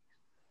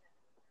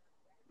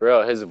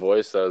 Bro, his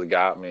voice though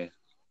got me.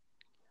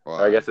 Wow.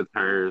 Or I guess it's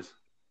hers.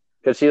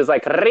 Because she was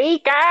like,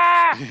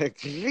 Rika!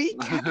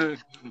 Rika!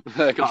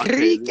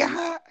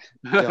 Rika!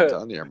 I'm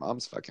telling you, your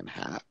mom's fucking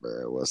hot,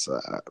 bro. What's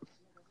up?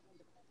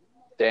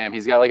 Damn,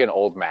 he's got like an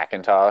old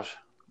Macintosh.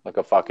 Like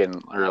a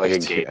fucking, or like a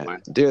gateway.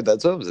 Dude,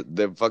 that's what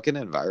the fucking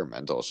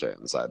environmental shit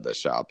inside the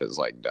shop is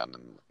like done in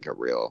like a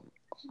real,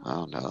 I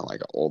don't know, like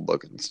an old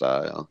looking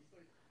style.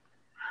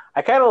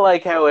 I kind of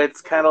like how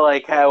it's kind of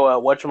like how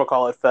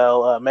whatchamacallit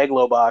fell,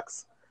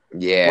 Megalobox.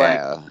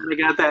 Yeah. Like, they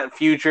got that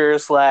future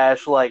 /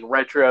 like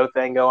retro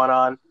thing going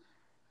on.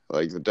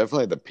 Like,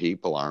 definitely the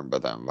people aren't,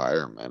 but the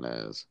environment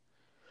is.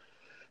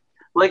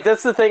 Like,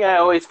 that's the thing I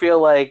always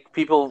feel like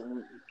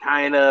people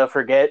kind of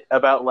forget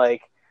about,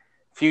 like,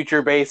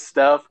 future-based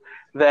stuff.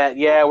 That,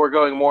 yeah, we're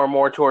going more and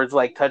more towards,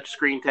 like,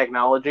 touchscreen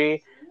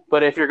technology.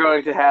 But if you're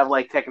going to have,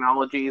 like,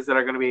 technologies that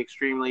are going to be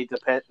extremely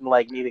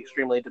need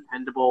extremely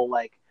dependable,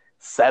 like,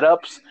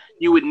 setups,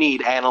 you would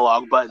need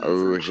analog buttons.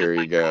 Oh, here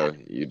you go.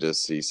 You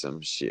just see some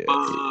shit.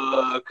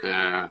 Fuck.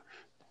 Yeah.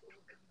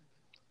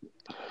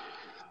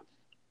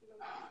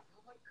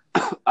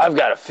 I've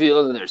got a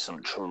feeling there's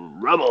some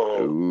trouble.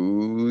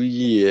 Oh,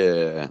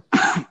 yeah.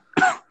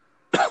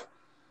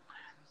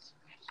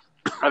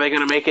 Are they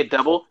going to make it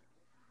double?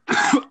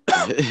 To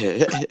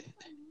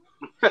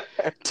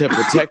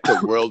protect the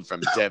world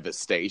from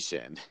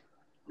devastation.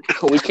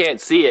 We can't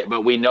see it,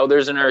 but we know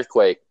there's an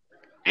earthquake.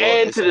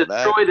 And to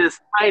destroy this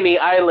tiny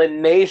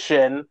island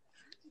nation.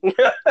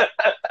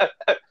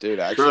 Dude,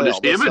 actually, bro, does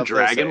she have a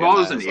Dragon Ball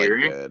as an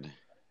earring? Good.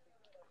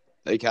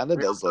 It kind of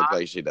does look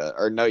like she does.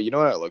 Or no, you know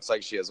what it looks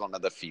like? She has one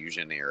of the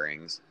fusion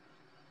earrings.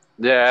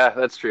 Yeah,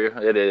 that's true.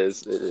 It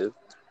is. It is.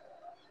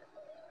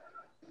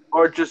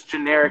 Or just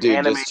generic dude,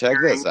 anime. Just check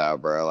this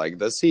out, bro. Like,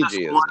 the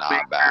CG is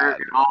not bad.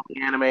 All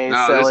the anime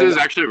no, this is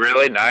actually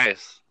really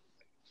nice.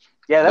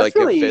 Yeah, that's like,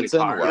 really it fits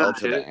in hard. well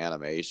to the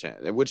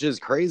animation, which is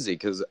crazy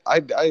because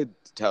I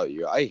tell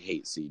you, I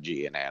hate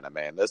CG in anime,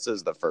 and this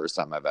is the first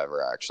time I've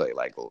ever actually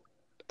like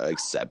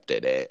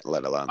accepted it,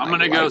 let alone I'm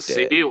gonna go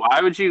see it.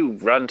 Why would you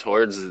run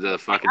towards the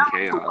fucking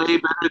chaos? Way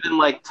better than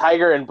like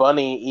Tiger and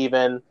Bunny,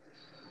 even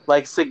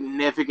like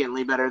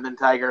significantly better than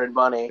Tiger and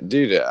Bunny.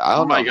 Dude, I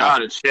don't know. Oh my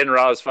god, it's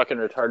Shinra's fucking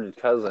retarded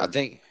cousin. I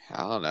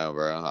don't know,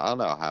 bro. I don't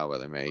know how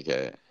they make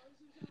it.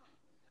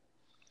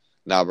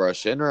 Nah, bro,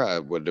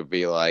 Shinra would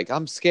be like,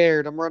 I'm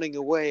scared, I'm running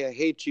away, I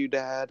hate you,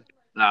 Dad.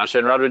 Nah,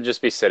 Shinra would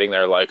just be sitting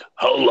there like,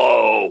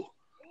 hello,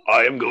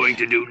 I am going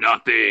to do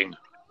nothing.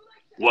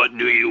 What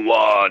do you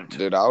want?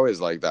 Dude, I always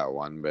like that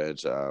one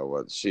bitch.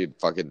 She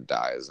fucking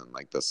dies in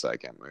like the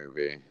second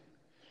movie.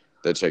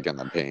 The chick in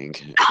the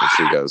pink. And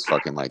she goes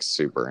fucking like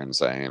super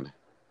insane.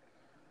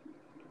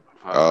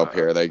 Oh,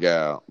 here they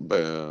go.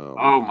 Boom.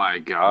 Oh my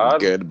god.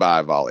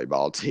 Goodbye,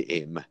 volleyball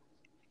team.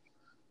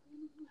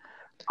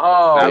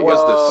 Oh, that was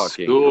the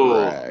fucking school.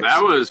 correct.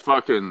 That was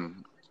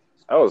fucking.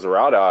 that was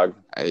Raw Dog.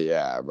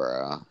 Yeah,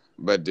 bro.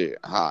 But dude,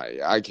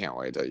 I can't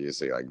wait till you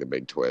see like the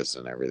big twist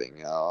and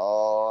everything.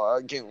 Oh,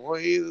 I can't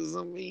wait! This is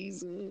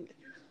amazing.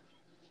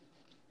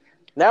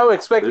 Now I'm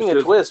expecting a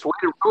twist. Way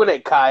to ruin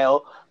it,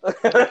 Kyle.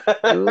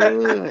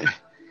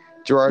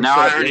 Gerard, now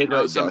I already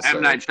know some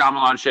M. Night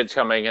Shyamalan shit's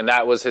coming, and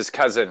that was his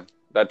cousin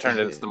that turned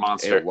into the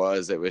monster. It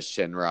was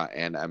Shinra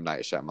and M.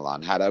 Night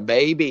Shyamalan had a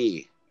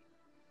baby.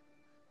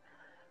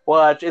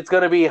 Watch, it's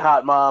going to be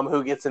Hot Mom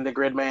who gets into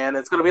Gridman.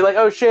 It's going to be like,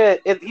 oh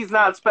shit, he's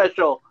not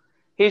special.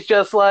 He's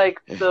just like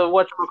the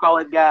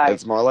whatchamacallit guy.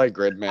 It's more like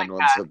Gridman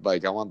wants to,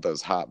 like, I want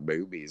those hot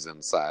boobies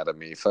inside of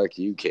me. Fuck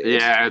you, kid.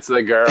 Yeah, it's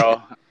the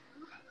girl.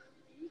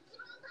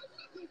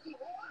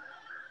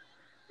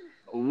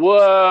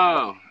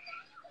 Whoa.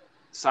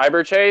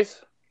 Cyber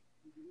chase?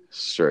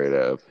 Straight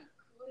up.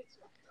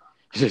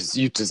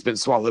 You've just been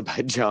swallowed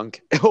by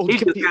junk. Old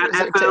computers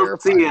are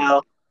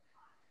terrifying.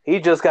 He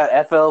just got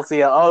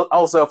FLCL.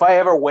 Also, if I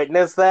ever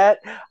witnessed that,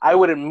 I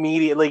would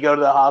immediately go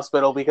to the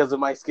hospital because of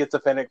my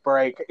schizophrenic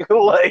break.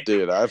 Like,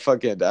 dude, I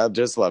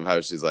just love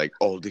how she's like,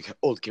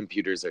 old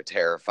computers are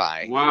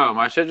terrifying. Wow,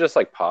 my shit just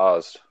like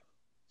paused.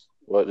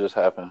 What just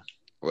happened?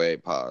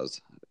 Wait, pause.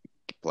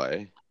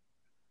 Play.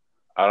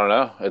 I don't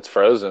know. It's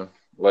frozen.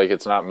 Like,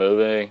 it's not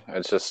moving.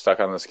 It's just stuck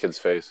on this kid's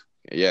face.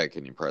 Yeah,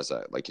 can you press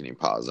that? Like, can you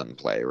pause and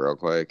play real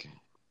quick?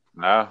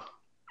 No.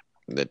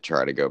 Then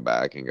try to go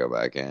back in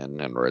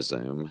and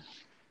resume.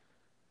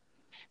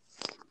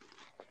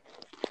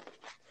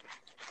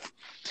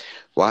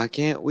 Why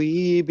can't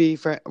we be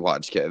friends?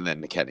 Watch, and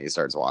then Kenny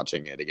starts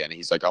watching it again.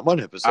 He's like, I'm on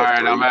episode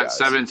 3, I'm at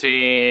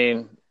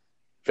 17,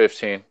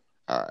 15.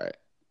 All right.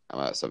 I'm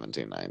at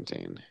 17,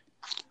 19.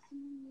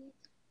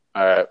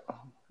 All right.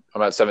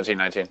 I'm at 17,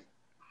 19.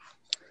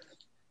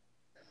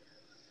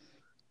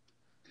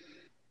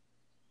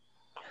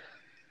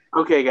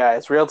 Okay,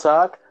 guys, real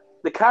talk.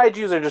 The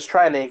kaijus are just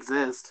trying to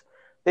exist.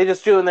 They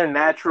just doing their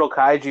natural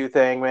kaiju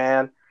thing,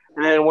 man.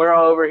 And then we're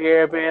all over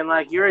here being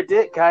like, you're a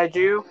dick,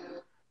 kaiju.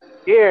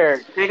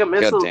 Here, take a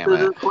missile to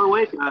the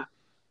cloaca.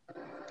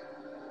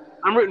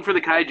 I'm rooting for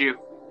the kaiju.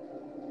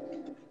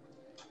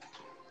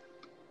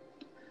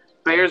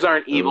 Bears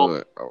aren't evil.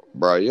 Ooh,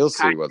 bro, you'll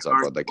see what's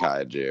up with the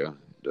kaiju.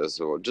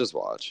 Just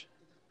watch.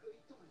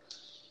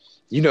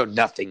 You know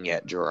nothing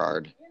yet,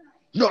 Gerard.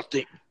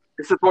 Nothing.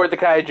 I support the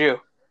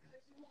kaiju.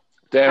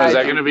 Damn, is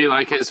that going to be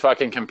like his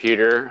fucking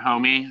computer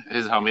homie?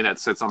 His homie that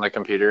sits on the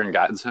computer and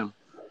guides him?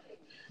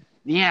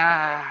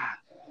 Yeah.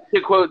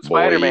 To quote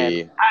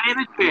Spider-Man, I in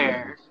the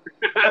chair.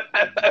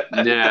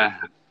 Yeah.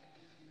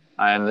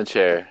 I in the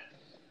chair.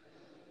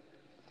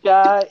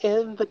 Guy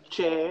in the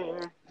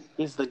chair.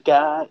 He's the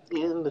guy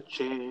in the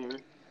chair.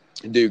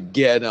 Dude,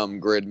 get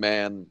him,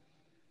 Gridman.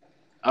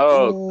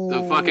 Oh,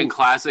 the fucking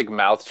classic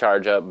mouth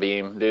charge up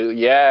beam. Dude,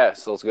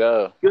 yes, let's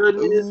go.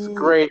 Goodness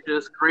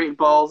gracious, great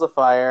balls of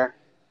fire.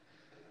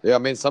 Yeah, I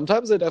mean,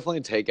 sometimes they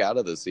definitely take out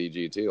of the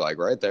CG, too. Like,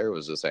 right there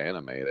was just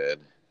animated.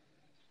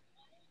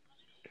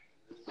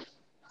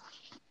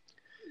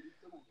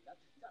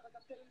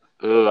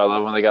 Ooh, I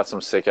love when they got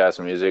some sick-ass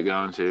music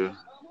going, too.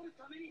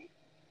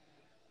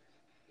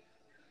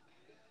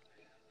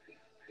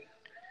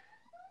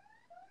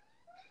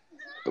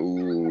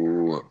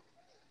 Ooh.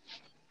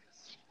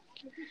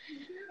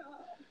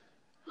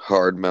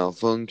 Hard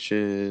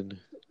malfunction.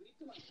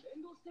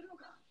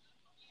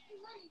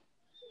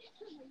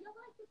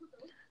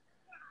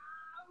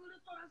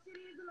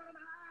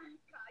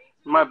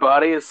 My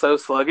body is so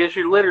sluggish.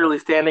 You're literally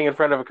standing in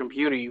front of a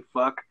computer, you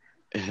fuck.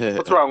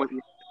 What's wrong with you?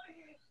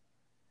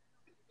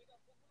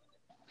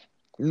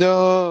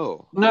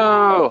 No,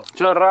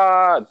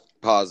 Gerard.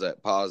 Pause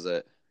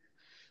it.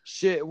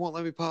 Shit, it won't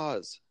let me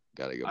pause.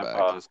 Gotta go back.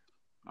 Paused.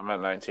 I'm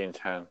at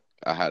 1910.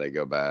 I had to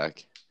go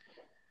back.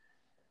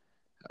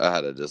 I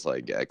had to just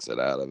like exit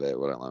out of it.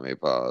 Wouldn't let me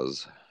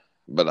pause.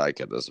 But I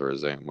could just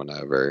resume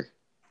whenever.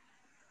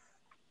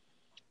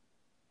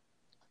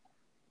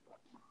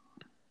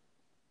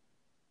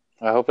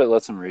 I hope it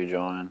lets him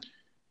rejoin.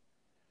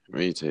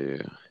 Me too.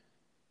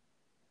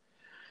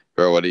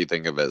 Bro, what do you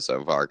think of it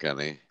so far,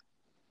 Kenny?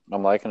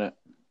 I'm liking it.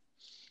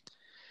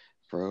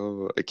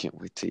 Bro, I can't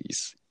wait till you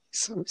see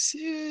some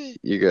shit.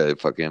 You gotta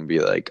fucking be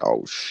like,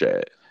 oh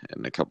shit,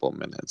 in a couple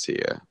minutes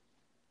here.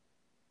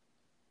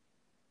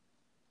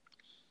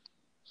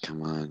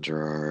 Come on,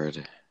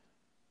 Gerard.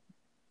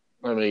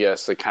 Let me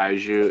guess, the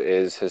kaiju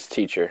is his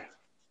teacher.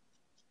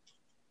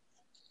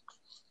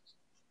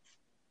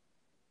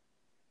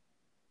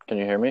 Can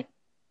you hear me?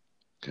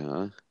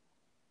 Huh?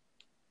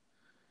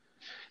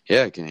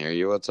 Yeah, I can hear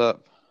you. What's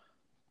up?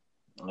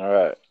 All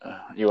right.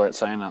 You weren't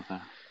saying nothing.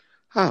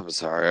 I'm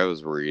sorry. I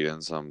was reading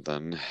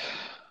something.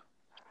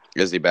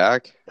 Is he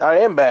back? I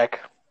am back.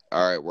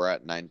 All right. We're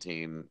at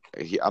 19.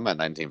 I'm at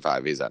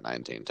 19.5. He's at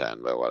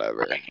 19.10, but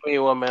whatever. Give me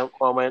one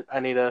moment. I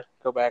need to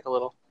go back a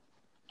little.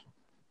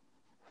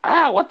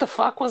 Ah, what the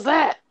fuck was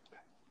that?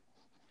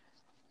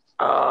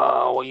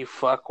 Oh, well, you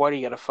fuck. Why do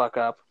you gotta fuck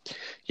up?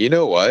 You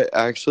know what?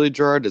 Actually,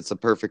 Gerard, it's the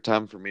perfect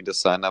time for me to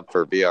sign up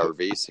for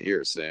VRV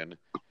here soon.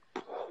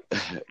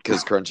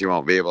 Because Crunchy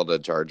won't be able to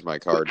charge my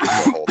card. The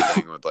whole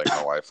thing with like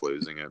my wife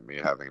losing it, me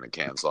having to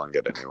cancel and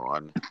get a new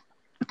one.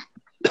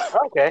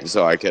 Okay.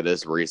 So I could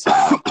just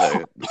re-sign up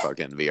to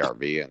fucking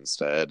VRV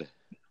instead.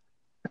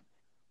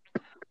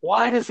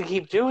 Why does he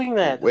keep doing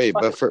that? Wait,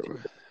 but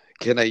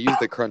can I use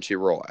the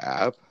Crunchyroll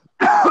app?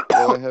 Do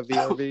I have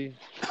VRV?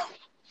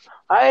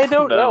 I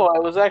don't know. I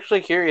was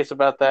actually curious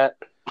about that.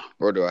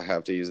 Or do I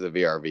have to use the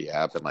VRV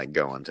app and like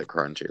go into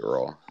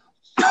Crunchyroll?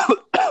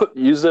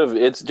 You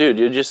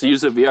just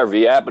use the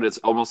VRV app, but it's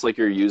almost like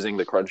you're using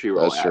the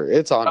Crunchyroll That's app. true.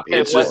 It's on. Okay,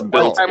 it's just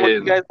built in.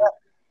 You guys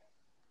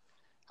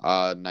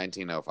at?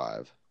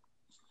 1905.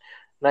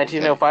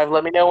 1905.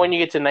 Let me know when you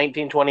get to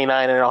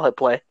 1929, and I'll hit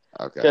play.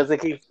 Okay. Because it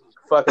keeps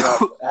fucking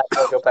up. I have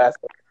to go past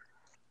it.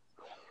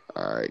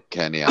 All right,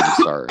 Kenny, I'm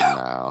starting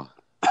now.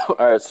 All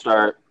right,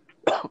 start.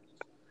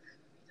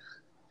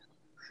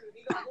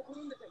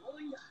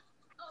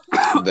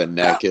 The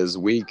neck is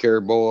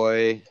weaker,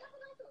 boy.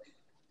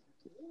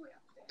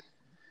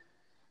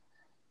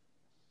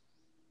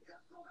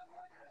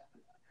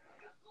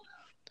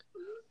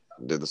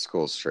 Dude, the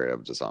school's straight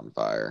up just on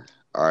fire.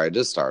 All right,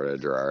 just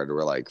started, Gerard.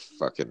 We're like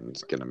fucking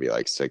gonna be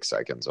like 6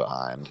 seconds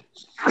behind.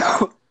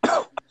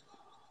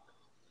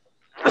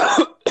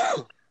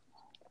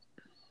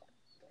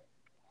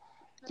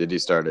 Did you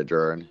start it,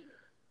 Gerard?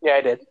 Yeah,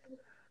 I did.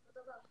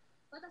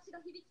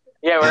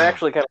 Yeah, we're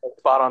actually kind of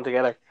spot on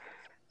together.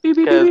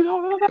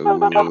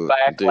 Ooh,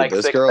 back dude, like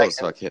this 6 girl is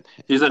seconds. fucking.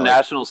 She's a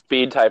national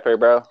speed typer,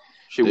 bro.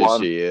 She Dude,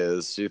 won. she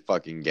is. She's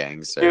fucking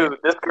gangster. Dude,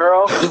 this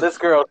girl plays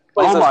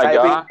Oh those my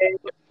typing God. games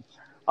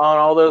on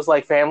all those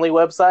like family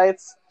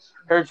websites.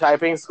 Her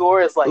typing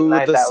score is like Ooh,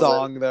 9,000. the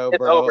song though, It's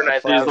bro. over I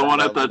 9,000. She's the one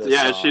at love the this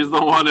song. she's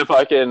the one if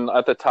I can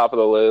at the top of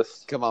the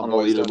list. Come on, the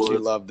boys! Don't you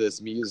leaderboards. love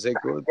this music?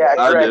 Yeah,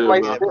 I correct. do, My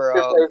bro.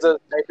 sister plays those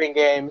typing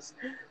games.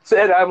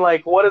 And I'm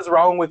like, what is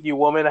wrong with you,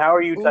 woman? How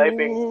are you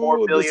typing 4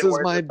 billion This is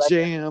words my a second?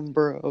 jam,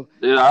 bro.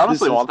 Dude, I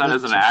honestly This want is that my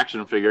as an jam.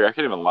 action figure. I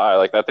can't even lie.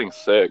 Like that thing's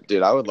sick.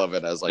 Dude, I would love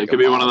it as like It could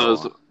be one of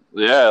those.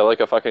 Yeah, like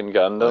a fucking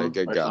Gundam. like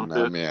a or some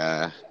Gundam. shit.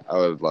 Yeah, I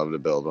would love to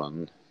build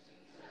one.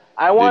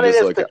 I want it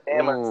just as look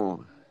pajamas.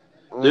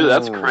 Dude,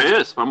 that's Ooh.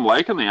 crisp. I'm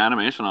liking the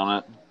animation on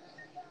it.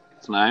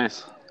 It's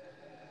nice.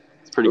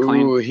 It's pretty Ooh,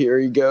 clean. here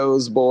he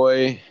goes,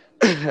 boy.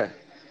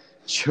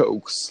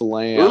 Choke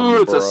slam.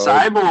 Ooh, it's bro. a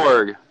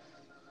cyborg.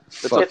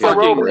 Fucking It's a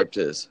robot. ripped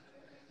his.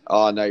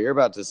 Oh no, you're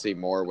about to see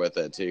more with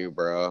it too,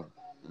 bro.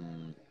 Oh,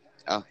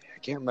 I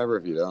can't remember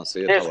if you don't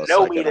see it. There's till a no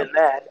second. meat in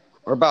that.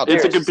 We're about.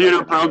 It's a to computer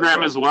second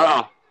program episode. as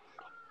well.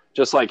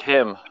 Just like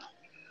him.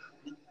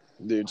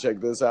 Dude, check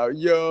this out.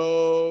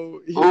 Yo,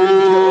 here Ooh.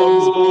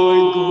 comes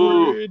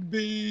boy Grid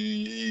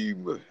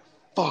Beam.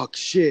 Fuck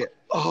shit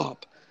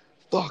up.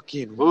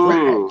 Fucking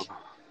Ooh.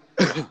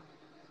 wreck.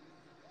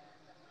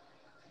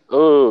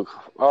 Ooh.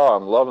 Oh,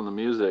 I'm loving the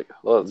music.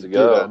 Let's Dude,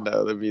 go. I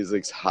know the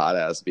music's hot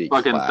ass beat.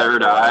 Fucking clap,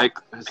 third bro. eye.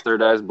 His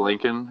third eye's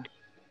blinking.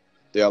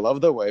 Dude, I love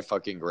the way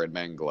fucking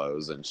Gridman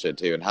glows and shit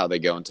too, and how they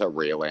go into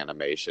real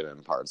animation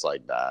and parts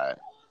like that.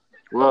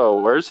 Whoa,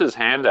 where's his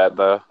hand at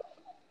though?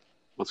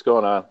 What's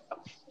going on?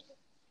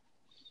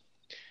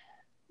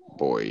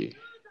 Boy,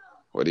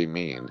 what do you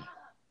mean?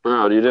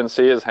 Bro, you didn't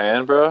see his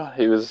hand, bro?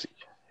 He was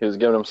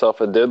giving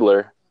himself a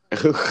diddler.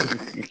 His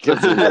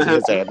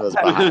hand was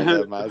behind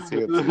him. I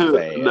see what's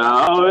saying.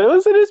 No, it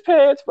was in his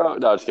pants, bro.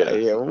 No, just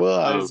kidding. It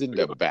was Oh, in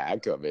the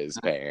back of his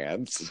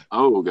pants.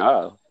 Oh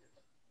god.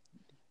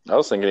 I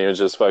was thinking he was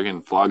just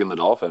fucking flogging the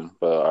dolphin,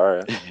 but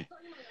alright.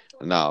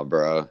 No,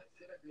 bro.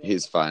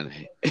 He's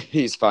fine.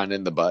 He's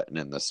finding the button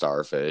in the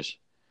starfish.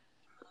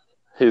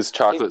 He's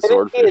chocolate It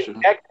didn't see his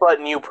swordfish. neck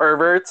button, you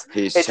perverts.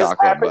 He's It just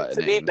chocolate happens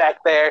to be buttoning.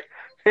 back there.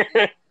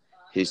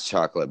 He's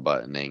chocolate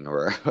buttoning,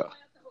 bro.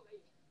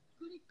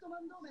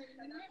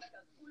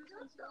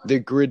 The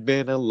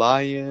Gridman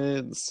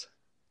Alliance.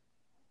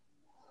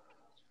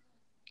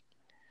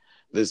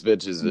 This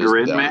bitch is just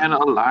Gridman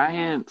dumb.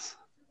 Alliance.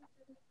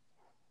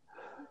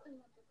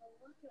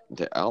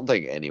 I don't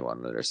think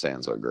anyone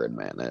understands what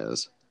Gridman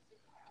is.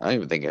 I don't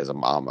even think his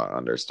mama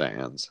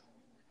understands.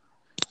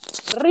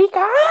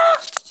 Rika!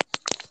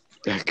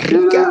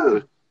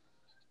 Dude.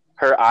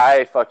 Her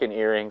eye fucking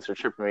earrings are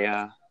tripping me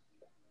out.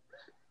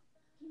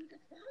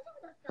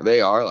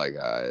 They are like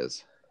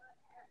eyes.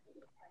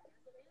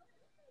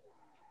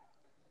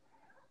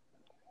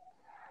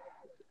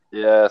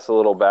 Yeah, it's a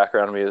little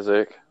background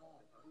music.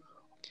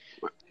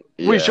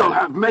 We Yeah. shall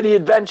have many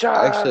adventures.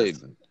 Actually,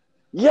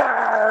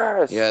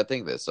 yes. yeah, I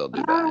think they still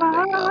do the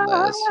ending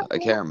on this. I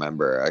can't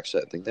remember.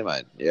 Actually, I think they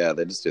might. Yeah,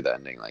 they just do the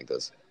ending like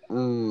this.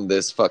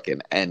 This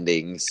fucking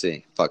ending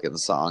fucking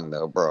song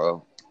though,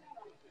 bro.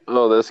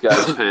 Oh, this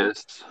guy's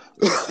pissed.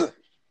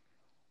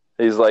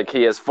 He's like,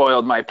 he has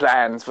foiled my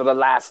plans for the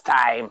last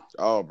time.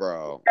 Oh,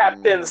 bro.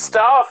 Captain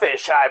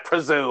Starfish, I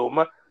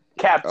presume.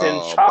 Captain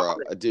Oh,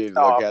 Chocolate. bro. Dude,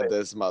 look Starfish. at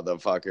this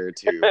motherfucker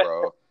too,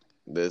 bro.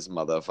 This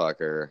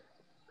motherfucker.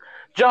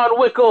 John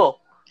Wickle.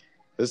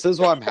 This is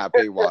why I'm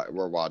happy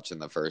we're watching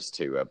the first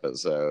 2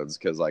 episodes,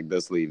 because like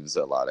this leaves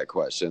a lot of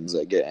questions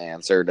that get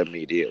answered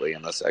immediately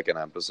in the second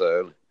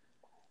episode.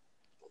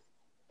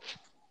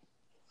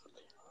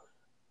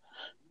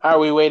 Are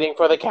we waiting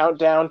for the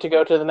countdown to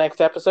go to the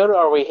next episode, or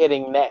are we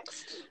hitting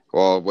next?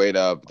 Well, wait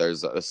up.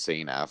 There's a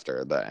scene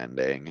after the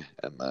ending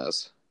in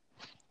this.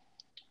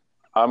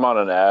 I'm on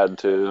an ad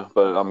too,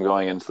 but I'm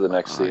going into the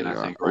next scene,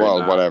 I think, right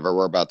now. Whatever.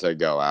 We're about to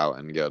go out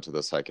and go to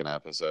the second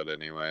episode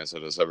anyway, so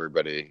just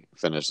everybody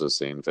finish the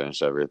scene,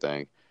 finish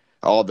everything.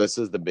 Oh, this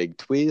is the big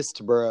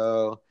twist,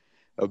 bro.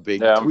 A big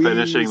twist. I'm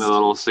finishing the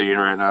little scene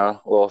right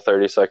now. A little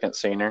 30-second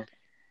scener.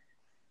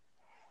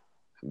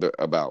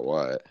 About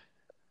what?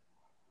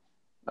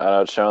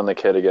 It's showing the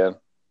kid again.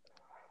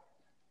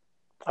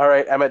 All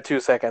right, I'm at 2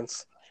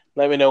 seconds.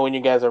 Let me know when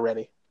you guys are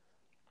ready.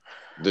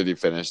 Did you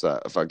finish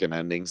that fucking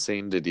ending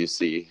scene? Did you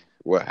see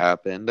what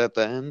happened at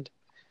the end?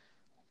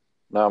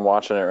 No, I'm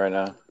watching it right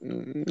now.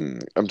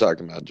 I'm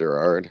talking about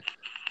Gerard.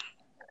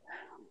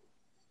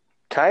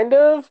 Kind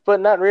of, but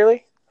not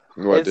really.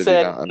 What did you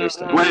not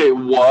understand? Wait,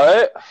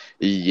 what?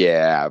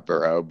 Yeah,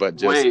 bro, but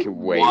just wait.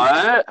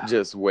 What?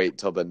 Just wait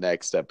till the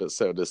next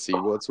episode to see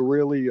what's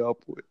really up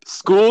with.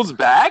 School's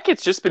back?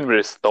 It's just been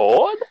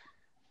restored?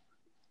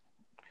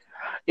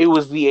 It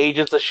was the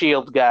Agents of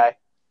S.H.I.E.L.D. guy.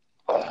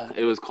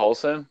 It was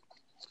Coulson?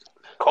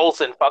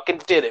 Coulson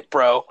fucking did it,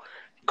 bro.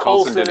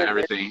 Coulson did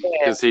everything.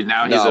 Because he's a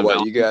villain.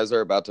 What you guys are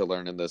about to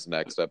learn in this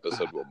next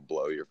episode will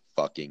blow your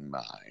fucking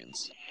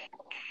minds.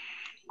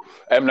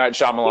 M. Night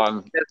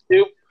Shyamalan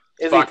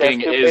is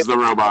the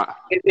robot.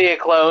 Is he a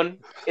clone?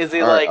 Is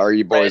he Are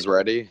you boys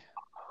ready?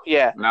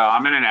 Yeah. No,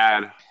 I'm in an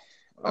ad.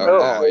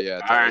 Oh yeah.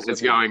 All right,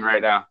 it's going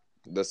right now.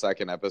 The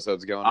second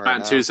episode's going right now?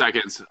 I'm at 2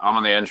 seconds. I'm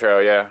on the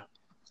intro, yeah.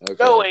 Okay,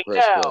 going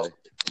now.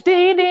 Ooh,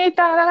 I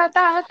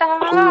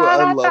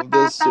love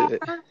this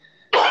shit.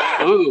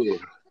 Ooh.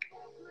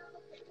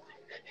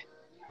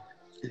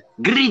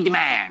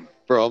 Gridman.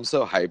 Bro, I'm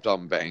so hyped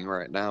on Bang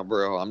right now,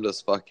 bro. I'm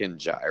just fucking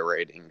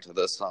gyrating to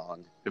this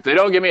song. If they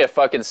don't give me a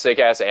fucking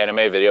sick-ass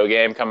anime video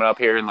game coming up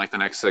here in like the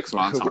next 6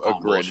 months, I'm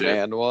calling bullshit.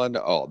 A Gridman one?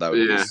 Oh, that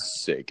would be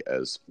sick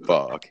as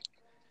fuck.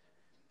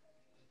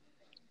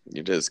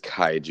 You just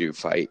kaiju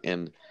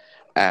fighting,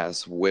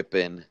 ass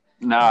whipping.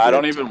 No, I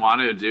don't even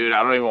want to, dude.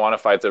 I don't even want to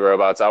fight the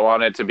robots. I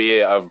want it to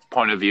be a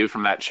point of view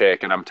from that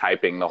chick, and I'm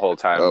typing the whole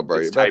time. Oh, bro,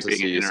 you're about to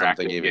see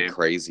something even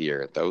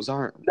crazier. Those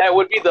aren't... That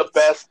would be the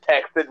best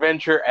text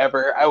adventure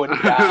ever. I would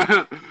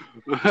die.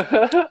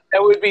 That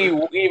would be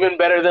even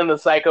better than the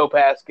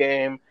Psycho-Pass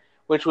game,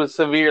 which was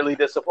severely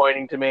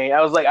disappointing to me.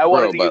 I was like, I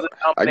wanted to use a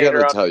Combinator. I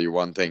gotta tell you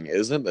one thing.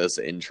 Isn't this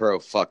intro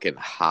fucking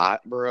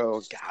hot, bro?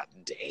 God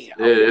damn.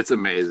 It's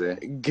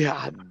amazing.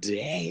 God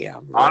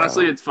damn, bro.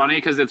 Honestly, it's funny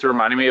because it's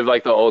reminding me of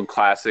like the old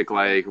classic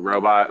like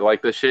robot,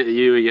 like the shit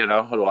you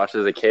know would watch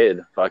as a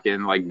kid,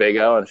 fucking like Big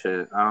O and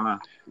shit. I don't know.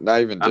 Not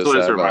even that's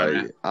just that,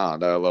 like, I don't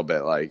know, a little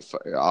bit like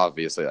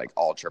obviously like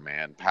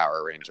Ultraman,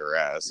 Power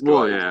Ranger-esque.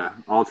 Well, yeah,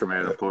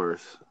 Ultraman, of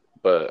course,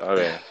 but I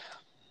mean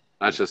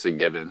that's just a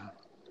given.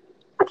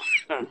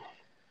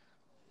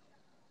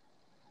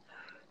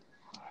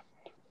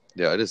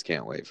 Yeah, I just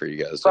can't wait for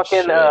you guys.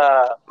 Fucking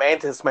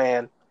Mantis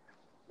Man.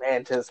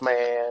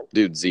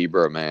 Dude,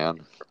 Zebra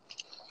Man.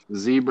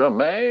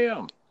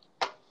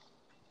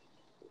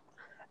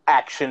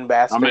 Action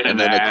bastard. And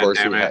then of course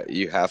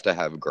you have to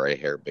have gray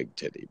hair, big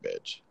titty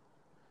bitch.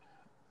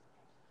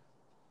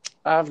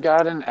 I've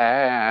got an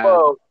ad.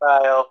 Whoa,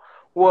 Kyle.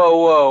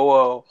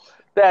 Whoa.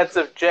 That's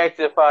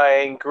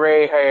objectifying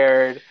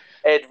gray-haired,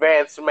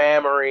 advanced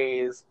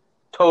memories.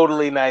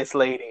 Totally nice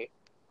lady.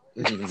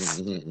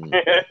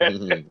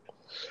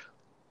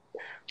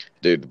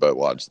 Dude, but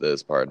watch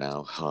this part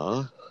now.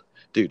 Huh?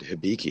 Dude,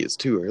 Hibiki, it's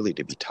too early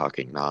to be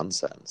talking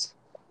nonsense.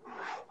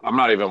 I'm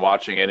not even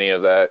watching any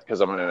of that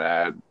because I'm in an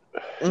ad.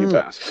 You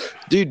bastard.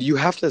 Dude, you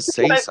have to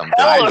say something.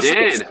 I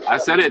did. I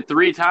said it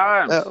 3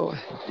 times. Oh.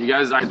 You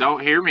guys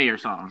don't hear me or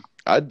something.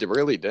 I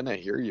really didn't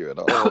hear you at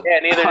all. Yeah,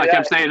 neither I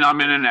kept saying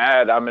I'm in an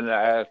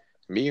ad.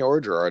 Me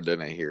or Gerard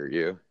didn't hear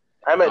you.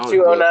 I'm at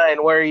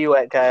 209. Where are you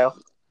at, Kyle?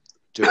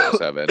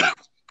 207.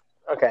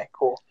 Okay,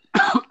 cool.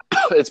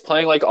 It's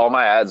playing like all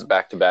my ads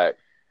back to back.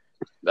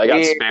 I got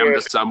spammed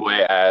the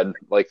Subway ad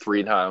like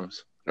 3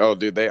 times. Oh,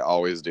 dude, they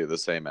always do the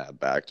same ad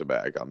back to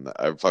back.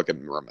 I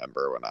fucking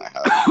remember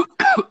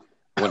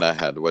when I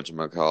had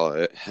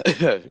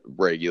whatchamacallit,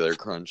 regular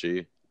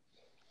Crunchy.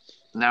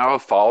 Now a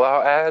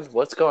Fallout ad?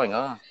 What's going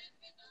on?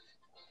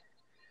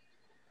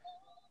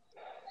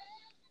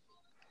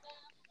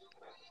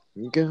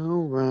 Go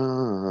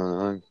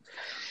wrong.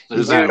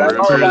 There's that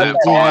rumor that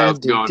Fallout's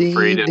going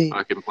free to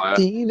fucking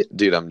play.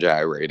 Dude, I'm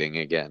gyrating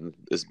again.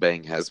 This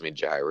Bang has me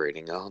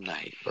gyrating all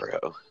night,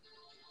 bro.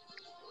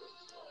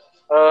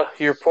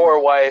 Your poor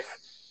wife.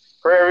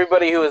 For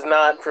everybody who is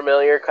not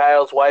familiar,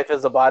 Kyle's wife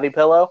is a body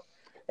pillow,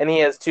 and he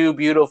has 2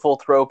 beautiful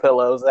throw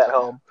pillows at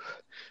home.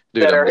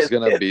 Dude, I'm just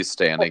going to be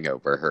standing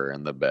over her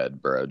in the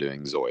bed, bro,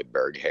 doing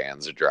Zoidberg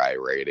hands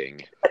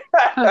gyrating.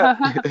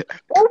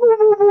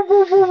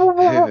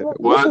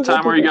 What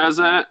time were you guys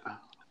at?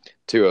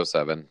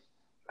 207.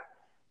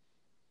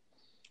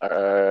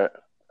 Alright.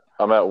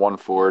 I'm at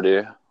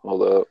 140.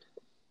 Hold up.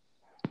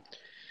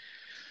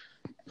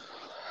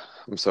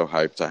 I'm so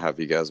hyped to have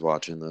you guys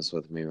watching this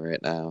with me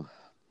right now.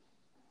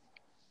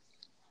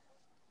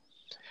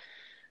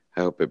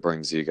 I hope it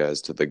brings you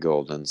guys to the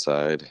golden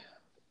side.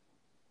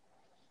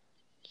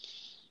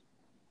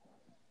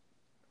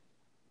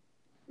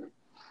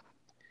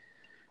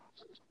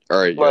 All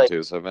right, you got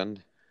 2-7.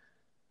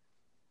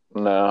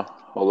 No,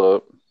 hold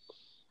up.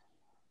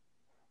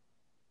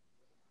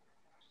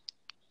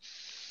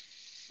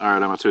 All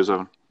right, I'm at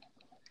 2-7.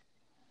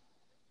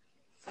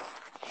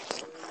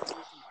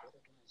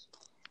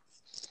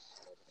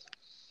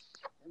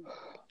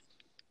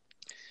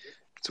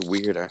 It's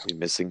weird. Aren't we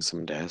missing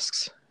some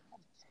desks?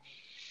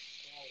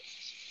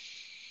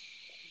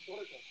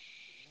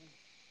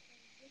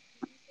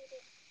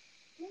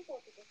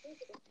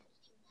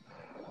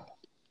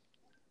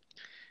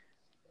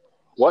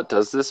 What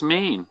does this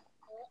mean?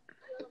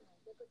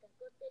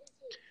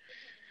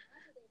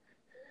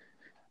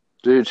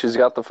 Dude, she's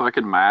got the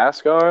fucking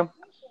mask on.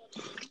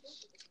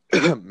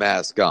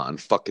 Mask on,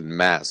 fucking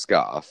mask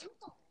off.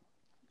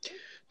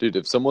 Dude,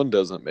 if someone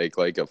doesn't make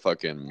like a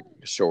fucking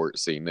short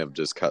scene of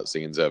just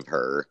cutscenes of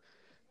her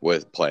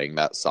with playing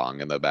that song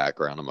in the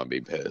background, I'm gonna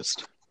be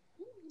pissed.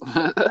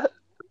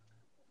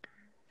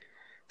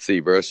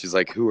 See, bro, she's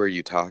like, who are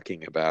you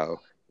talking about?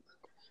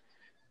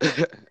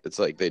 It's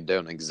like they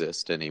don't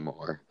exist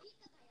anymore.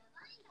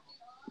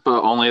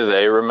 But only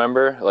they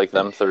remember? Like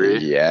them three?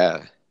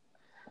 Yeah.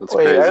 That's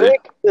crazy.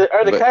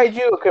 Are the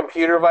kaiju a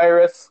computer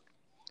virus?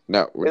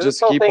 No,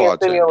 just keep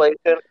watching.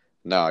 Simulation?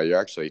 No, you're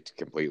actually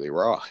completely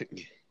wrong.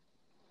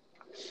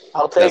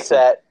 I'll take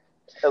that.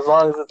 As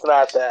long as it's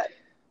not that.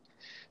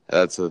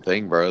 That's the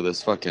thing, bro.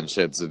 This fucking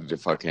shit's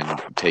fucking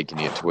taking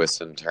you twists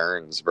and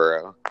turns,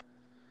 bro.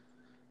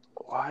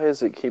 Why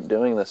does it keep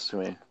doing this to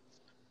me?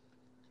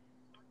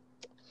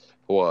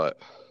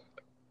 What?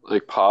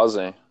 Like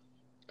pausing.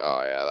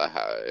 Oh, yeah,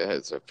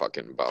 it's a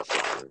fucking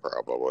buffering,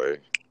 probably.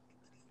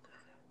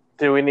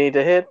 Do we need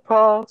to hit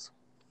pause?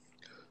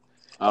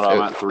 I don't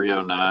know, I'm at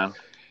 309.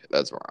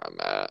 That's where I'm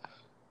at.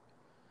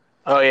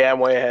 Oh, yeah, I'm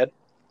way ahead.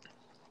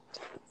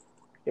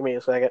 Give me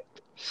a second.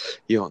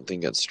 You don't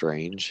think it's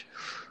strange?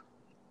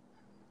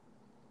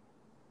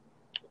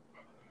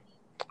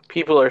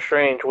 People are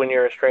strange when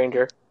you're a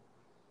stranger.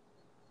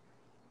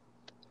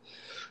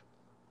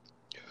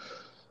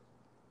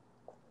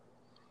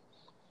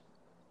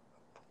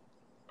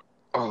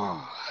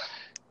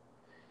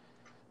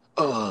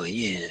 Oh,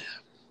 yeah.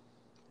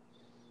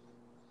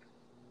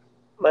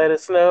 Let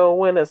us know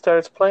when it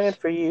starts playing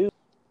for you.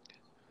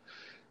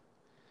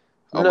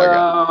 Oh, my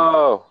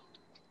God.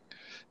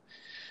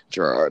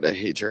 Gerard, I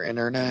hate your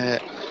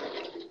internet.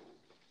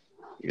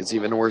 It's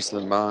even worse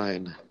than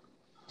mine.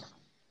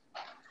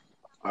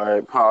 All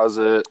right, pause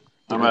it.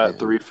 I'm at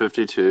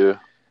 352.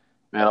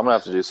 Man, I'm going to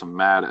have to do some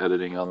mad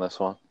editing on this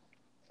one.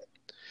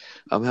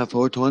 I'm at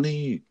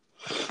 420.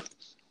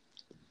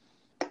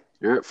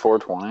 You're at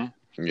 420?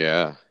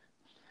 Yeah.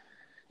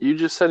 You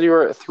just said you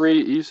were at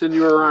 3. You said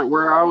you were right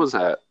where I was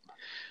at.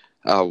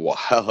 Oh,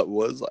 wow. It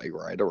was like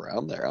right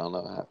around there. I don't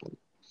know what happened.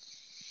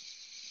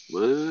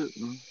 What?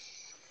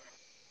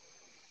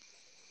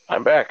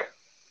 I'm back.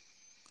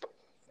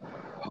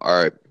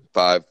 All right.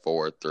 5,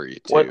 4, 3, 2,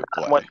 play.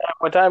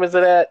 What time is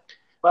it at?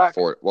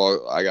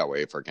 Well, I got to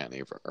wait for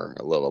Kenny for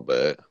a little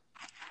bit.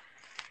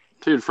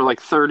 Dude, for like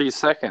 30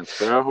 seconds,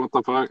 bro. What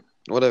the fuck?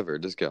 Whatever.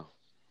 Just go.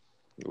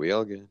 We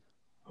all good.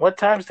 What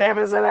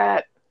timestamp is it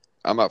at?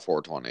 I'm at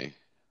 420.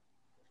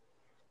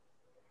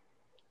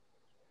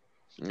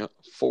 Yep,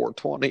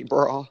 420,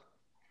 bro.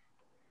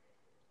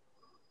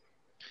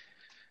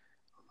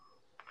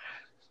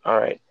 All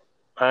right.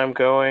 I'm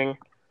going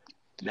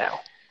now.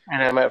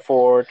 And I'm at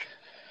 4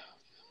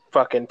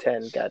 fucking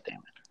 10. God damn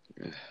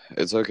it.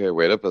 It's okay.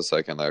 Wait up a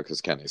second, though,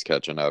 because Kenny's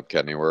catching up.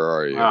 Kenny, where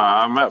are you?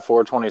 I'm at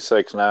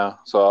 426 now,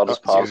 so I'll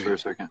just pause for a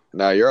second.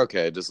 No, you're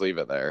okay. Just leave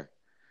it there.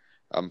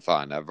 I'm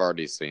fine. I've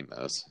already seen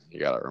this. You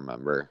got to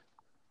remember.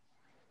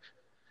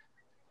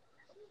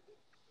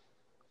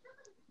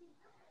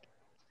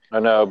 I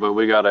know, but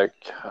we got to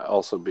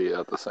also be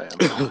at the same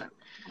time.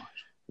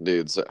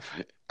 Dude, so,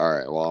 all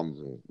right. Well,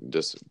 I'm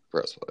just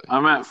press play.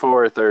 I'm at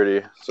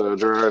 4:30, so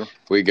Gerard.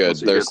 We good.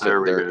 They're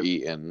good.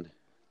 eating.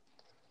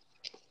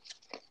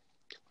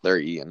 They're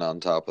eating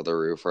on top of the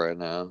roof right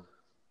now.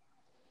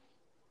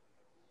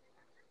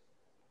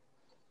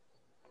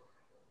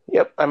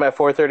 Yep, I'm at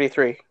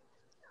 4:33.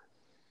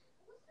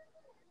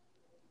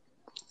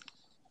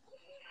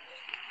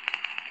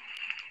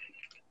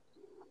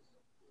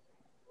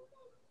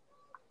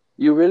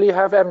 You really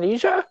have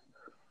amnesia?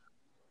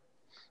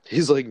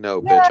 He's like,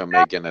 no, bitch, I'm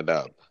making it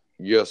up.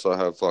 Yes, I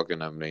have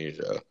fucking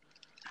amnesia.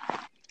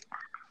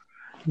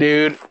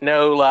 Dude,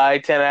 no lie,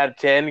 10 out of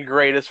 10.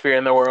 Greatest fear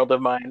in the world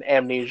of mine,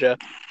 amnesia.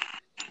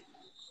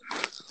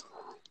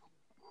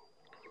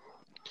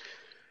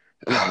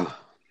 At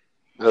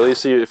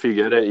least if you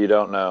get it, you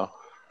don't know.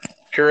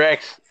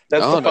 Correct.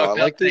 That's I the fucked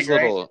like up these thing,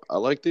 little. right? I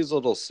like these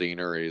little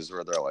sceneries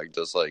where they're like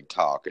just like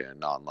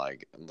talking on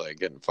like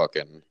in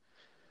fucking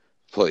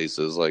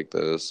places like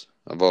this.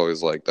 I've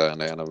always liked that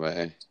in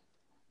anime.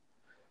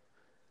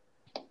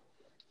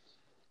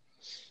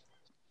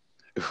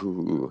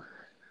 Ooh.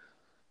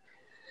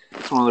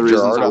 It's one of the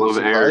reasons I love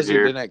air he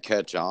here. didn't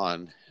catch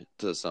on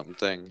to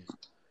something.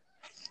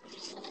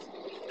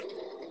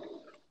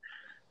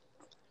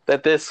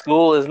 That this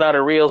school is not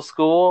a real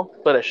school,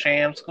 but a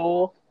sham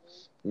school.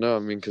 No, I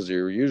mean, because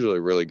you're usually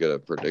really good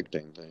at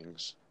predicting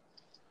things.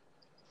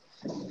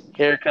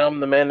 Here come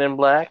the men in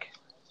black.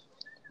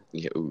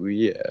 Yeah, ooh,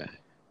 yeah.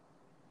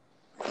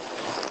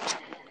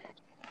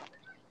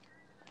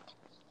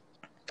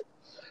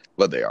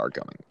 But they are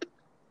coming.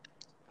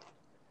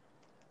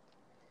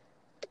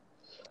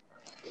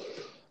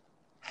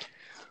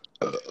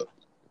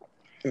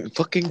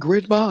 Fucking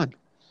Gridmon.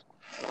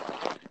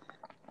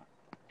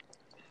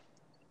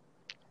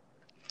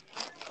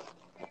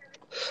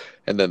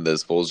 And then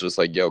this fool's just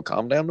like, yo,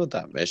 calm down with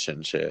that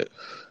mission shit.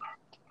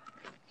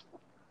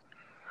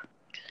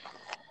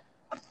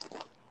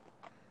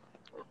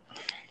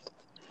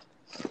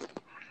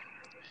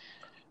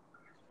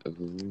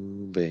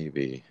 Ooh,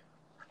 baby.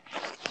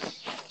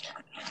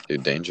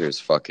 Dude, danger is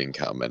fucking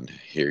coming.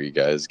 Here you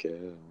guys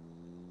go,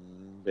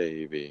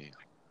 baby.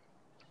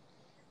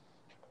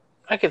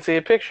 I can see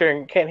a picture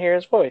and can't hear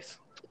his voice.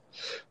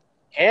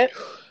 Can't?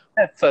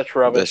 That's such The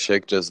rubbish.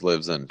 chick just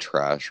lives in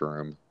trash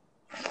room.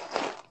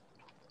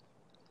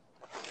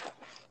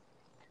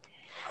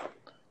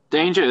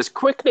 Danger is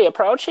quickly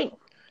approaching.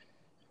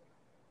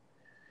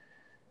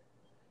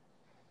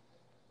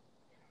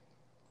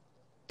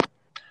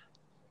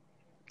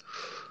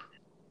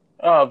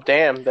 Oh,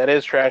 damn. That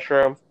is trash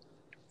room.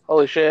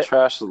 Holy shit.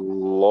 Trash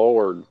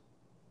lord.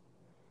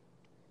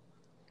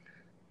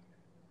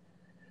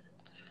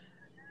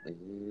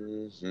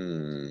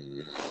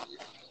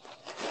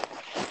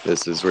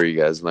 This is where you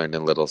guys learn a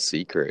little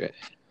secret.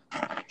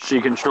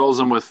 She controls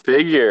them with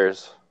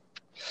figures.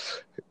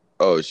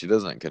 Oh, she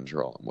doesn't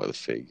control them with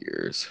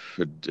figures.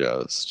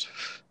 Just.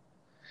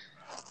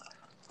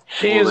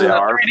 She Well, uses they a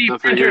are 3D the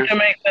printer figures? to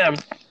make them.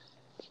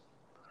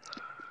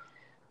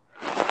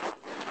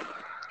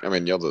 I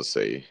mean, you'll just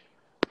see.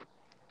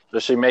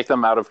 Does she make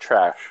them out of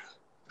trash?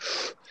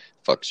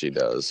 Fuck, she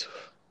does.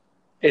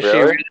 Is Really? she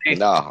really?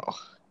 No.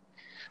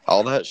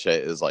 All that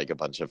shit is like a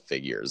bunch of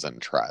figures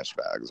and trash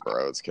bags,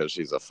 bro. It's because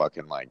she's a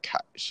fucking, like,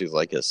 she's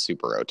like a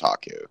super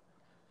otaku.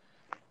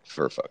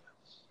 For fuck.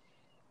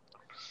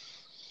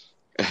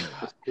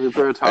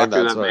 Super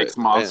otaku that makes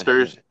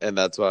monsters. And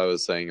that's why I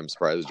was saying I'm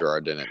surprised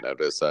Gerard didn't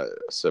notice that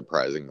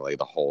surprisingly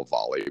the whole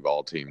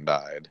volleyball team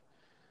died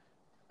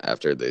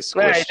after they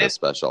squished a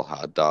special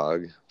hot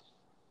dog.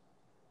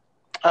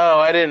 Oh,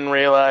 I didn't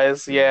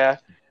realize. Yeah.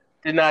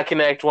 Did not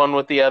connect one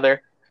with the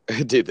other.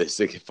 Dude, this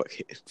thing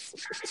fucking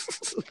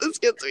this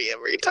gets me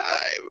every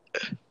time.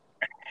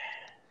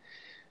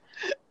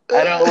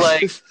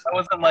 I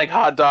wasn't like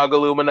hot dog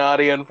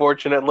Illuminati,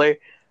 unfortunately.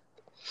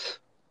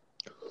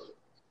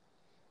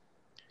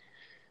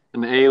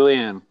 An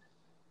alien.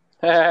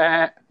 What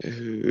a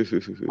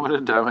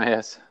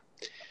dumbass.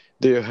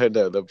 Dude, I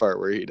know the part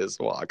where he just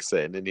walks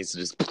in and he's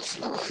just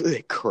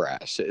it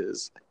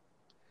crashes.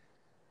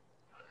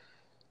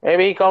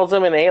 Maybe he calls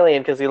him an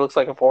alien because he looks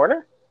like a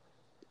foreigner?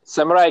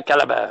 Samurai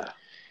Caliber.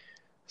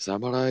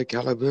 Samurai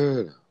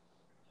Caliber.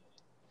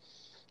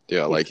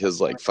 Yeah, like his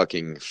like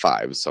fucking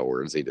 5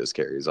 swords he just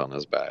carries on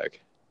his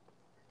back.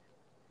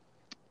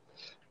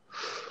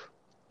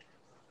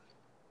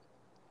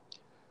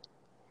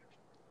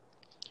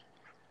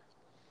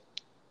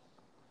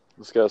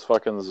 This guy's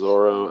fucking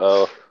Zoro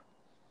L.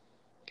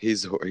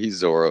 He's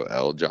Zoro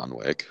L. John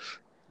Wick.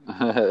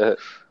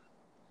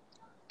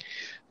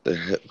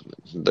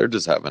 They're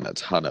just having a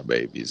ton of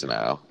babies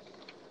now.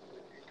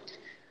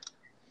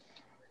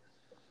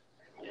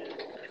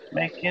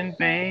 Making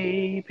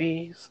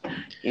babies.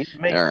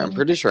 I'm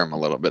pretty sure I'm a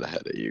little bit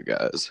ahead of you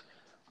guys.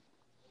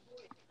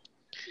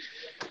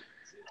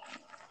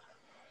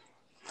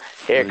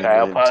 Here,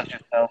 Kyle, pause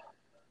yourself.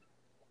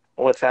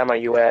 What time are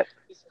you at?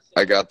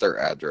 I got their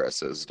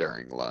addresses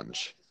during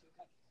lunch.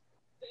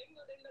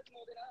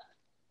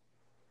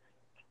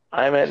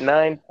 I'm at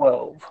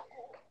 9:12.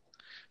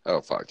 Oh,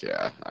 fuck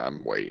yeah.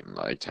 I'm waiting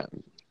like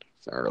 10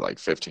 or like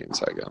 15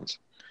 seconds.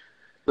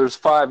 There's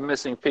 5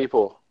 missing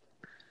people.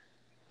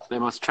 They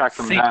must track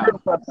them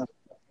down.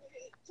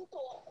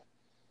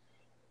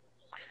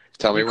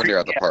 Tell me when you're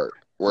at the part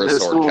where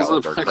This Sword fool's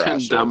a Calibur fucking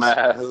crashes.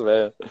 dumbass,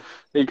 man.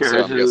 He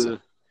crashes.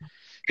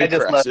 He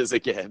crashes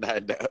again, I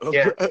know.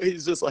 Yeah. Bro.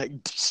 He's just like...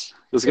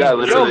 This guy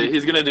literally,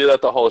 he's going to do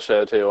that the whole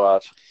show too,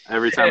 watch.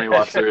 Every time he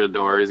walks through a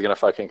door, he's going to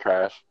fucking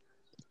crash.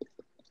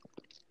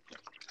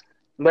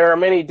 There are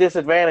many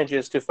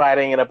disadvantages to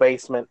fighting in a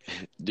basement.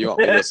 Do you want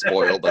me to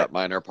spoil that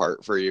minor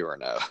part for you or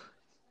no?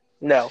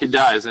 No. He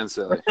dies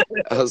instantly.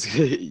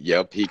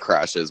 Yep, he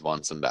crashes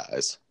once and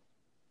dies.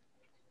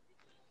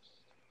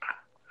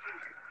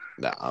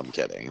 No, I'm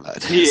kidding.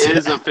 He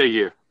is a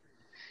figure.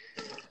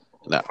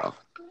 No,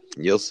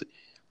 you'll see.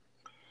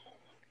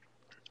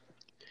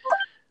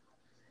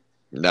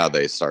 Now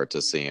they start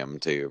to see him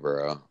too,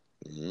 bro.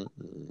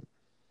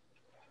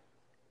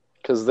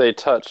 Because they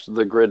touched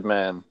the grid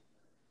man.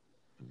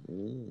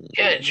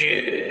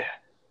 Edgy.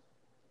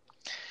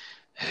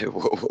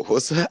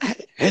 What's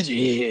that?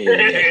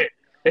 Edgy.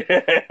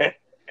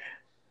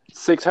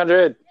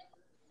 600.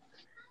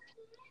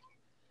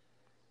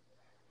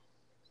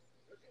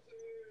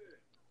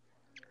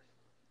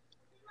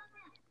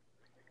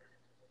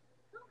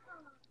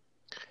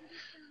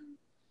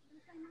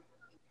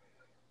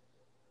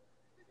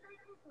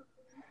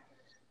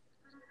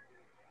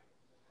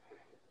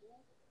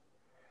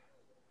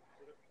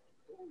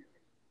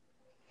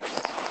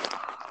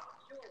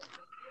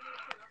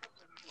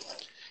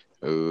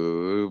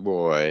 Oh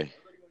boy.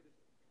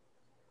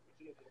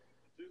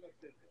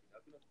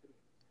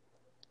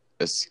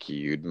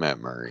 Skewed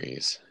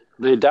memories.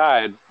 They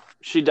died.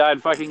 She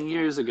died fucking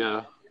years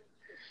ago.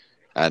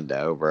 I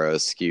know, bro.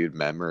 Skewed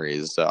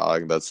memories,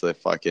 dog. That's the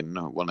fucking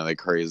one of the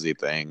crazy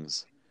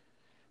things.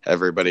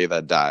 Everybody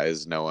that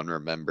dies, no one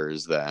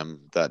remembers them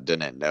that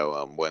didn't know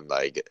them when,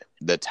 like,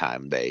 the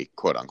time they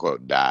quote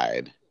unquote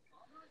died.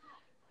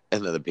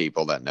 And then the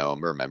people that know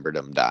them remembered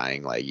them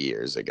dying like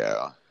years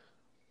ago.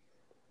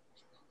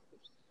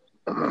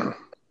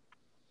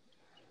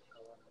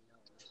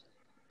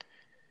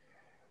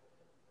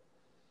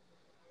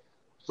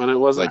 But it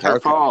wasn't Like, her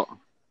fault.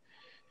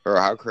 Or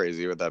how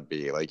crazy would that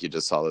be? Like, you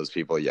just saw those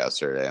people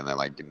yesterday, and then,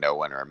 like, no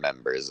one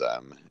remembers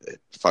them.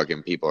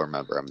 Fucking people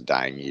remember them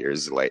dying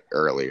years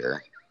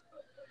earlier.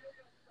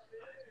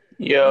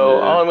 Yo,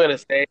 all I'm gonna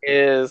say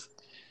is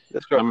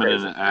this girl I'm in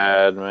crazy. an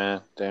ad,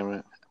 man. Damn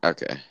it.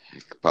 Okay,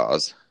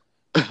 pause.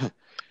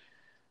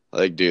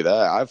 Like, dude,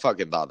 I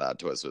fucking thought that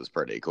twist was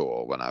pretty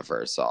cool when I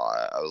first saw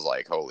it. I was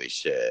like, holy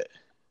shit.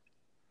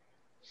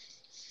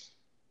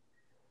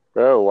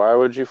 Bro, why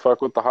would you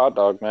fuck with the hot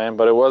dog, man?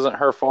 But it wasn't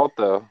her fault,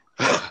 though.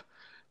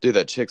 Dude,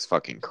 that chick's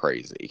fucking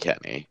crazy,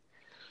 Kenny.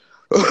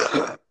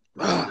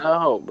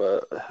 No,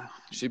 but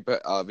she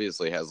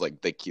obviously has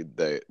like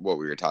the what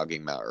we were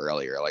talking about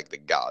earlier, like the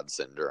God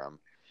syndrome.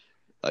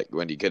 Like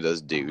when you could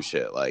just do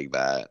shit like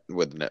that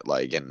with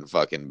like and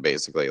fucking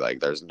basically like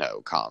there's no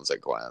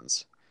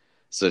consequence.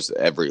 So just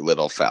every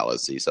little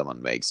fallacy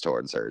someone makes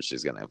towards her,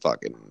 she's gonna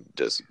fucking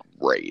just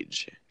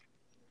rage.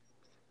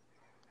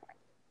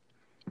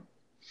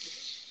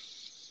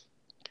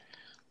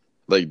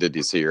 Like, did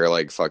you see her,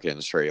 like,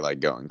 fucking straight,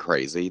 like, going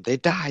crazy? They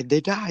died.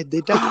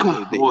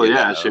 Well,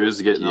 yeah, she was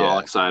getting all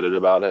excited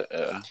about it.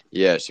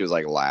 Yeah, she was,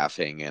 like,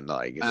 laughing and,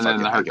 like, and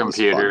then her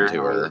computer,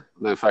 to her.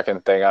 The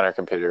fucking thing on her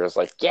computer was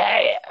like,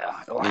 yeah.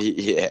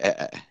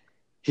 Yeah.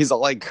 He's all,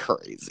 like,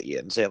 crazy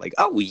and shit, like,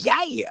 oh,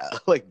 yeah.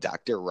 Like,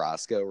 Dr.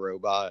 Roscoe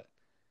Robot.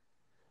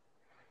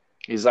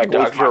 He's like,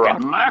 Dr.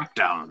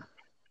 Lockdown.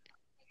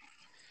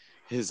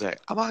 He's like,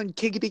 I'm on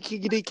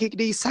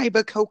kickity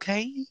cyber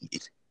cocaine.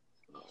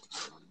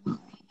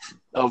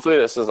 Hopefully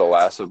this is the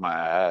last of my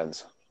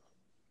ads.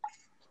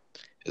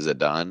 Is it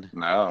done?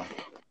 No.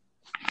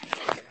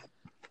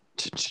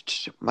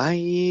 My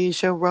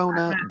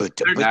Sharona.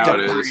 Now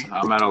it is.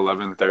 I'm at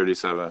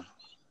 11:37.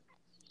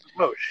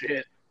 Oh,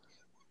 shit.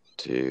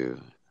 2,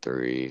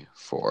 3,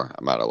 4.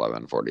 I'm at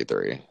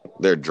 11:43.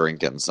 They're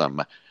drinking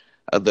some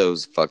of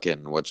those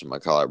fucking,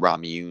 whatchamacallit,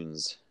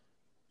 Ramunes.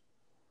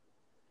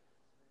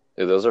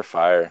 Dude, those are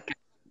fire.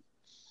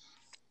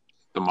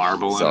 The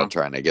marble He's all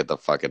trying to get the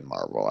fucking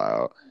marble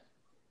out.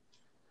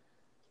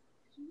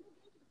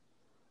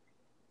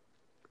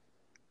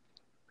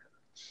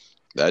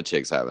 That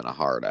chick's having a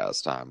hard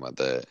ass time with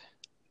it.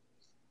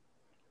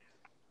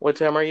 What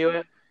time are you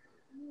at?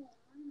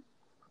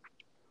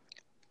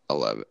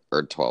 11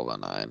 or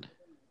 12:09.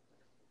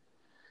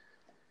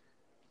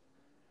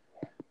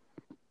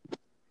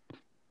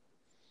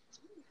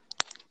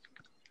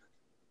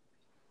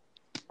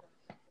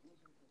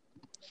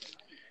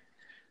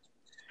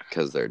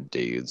 Because they're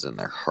dudes and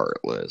they're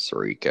heartless,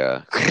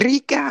 Rika.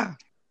 Rika!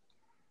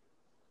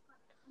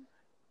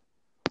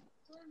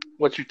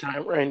 What's your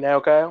time right now,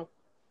 Kyle?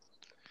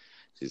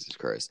 Jesus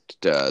Christ.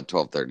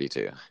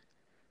 12:32.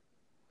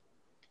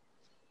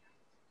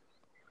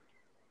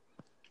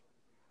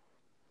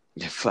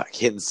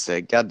 Fucking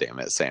sick. God damn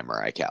it,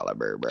 Samurai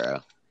Caliber, bro.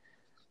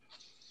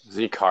 Does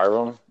he carve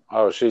them?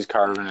 Oh, she's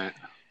carving it.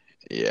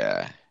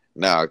 Yeah.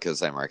 No, because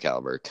Samurai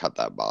Caliber cut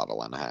that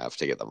bottle in half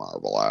to get the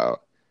marble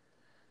out.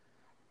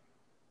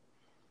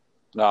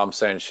 No, I'm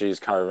saying she's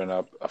carving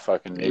up a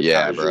fucking new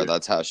Yeah, bro,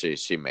 that's how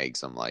she makes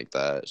them like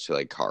that. She,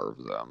 like,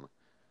 carves them.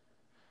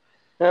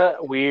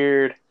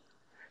 Weird.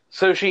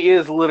 So she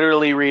is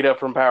literally Rita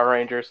from Power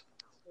Rangers.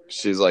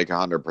 She's, like,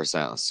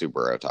 100% a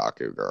super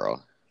otaku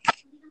girl.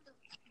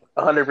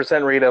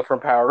 100% Rita from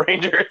Power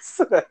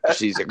Rangers.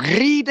 She's a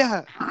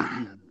Rita!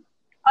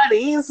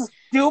 Buddies,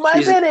 do my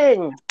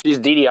bidding! She's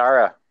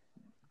Didiara.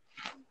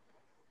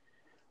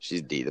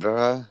 She's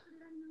Deidre?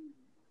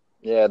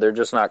 Yeah, they're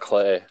just not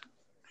clay.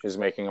 She's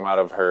making them out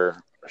of her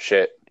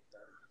shit.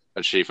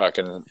 But she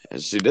fucking...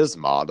 She just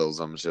models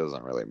them. She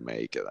doesn't really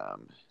make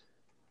them.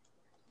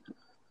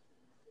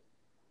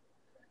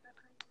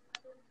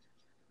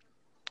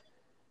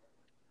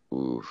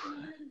 Ooh,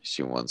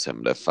 she wants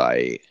him to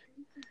fight.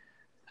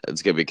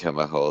 It's gonna become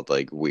a whole,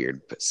 like,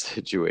 weird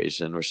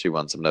situation where she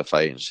wants him to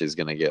fight and she's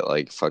gonna get,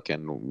 like,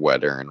 fucking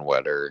wetter and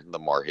wetter the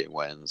more he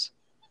wins.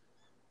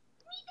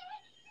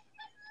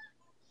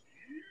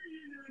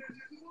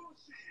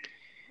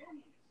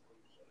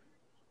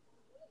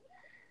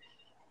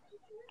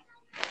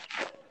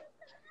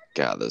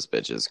 God, this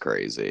bitch is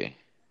crazy.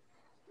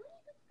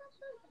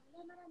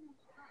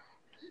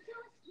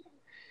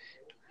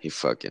 He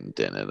fucking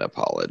didn't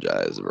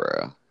apologize,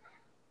 bro.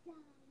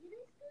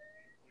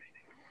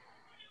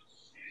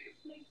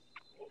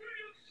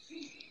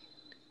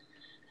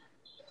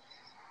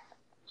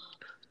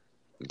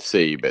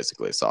 See, you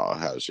basically saw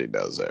how she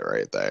does it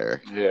right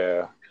there.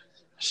 Yeah.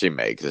 She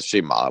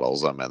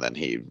models them, and then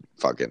he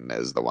fucking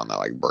is the one that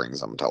like brings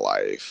them to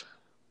life.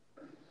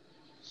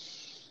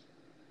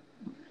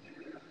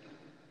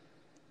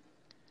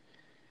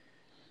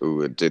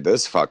 Ooh, dude,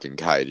 this fucking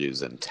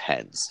kaiju's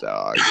intense,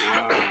 dog.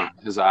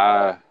 His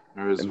eye.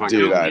 Or his fucking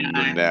Dude,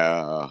 I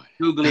know.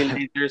 Googly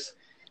lasers.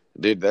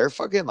 Dude, they're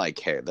fucking like,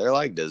 they're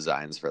like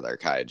designs for their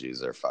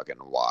kaijus are fucking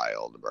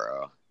wild,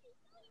 bro.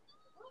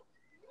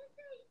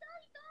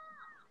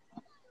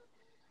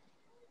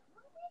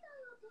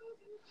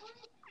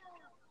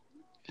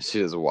 She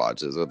just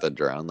watches with a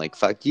drone, like,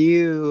 fuck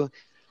you.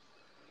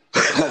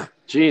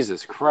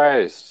 Jesus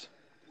Christ.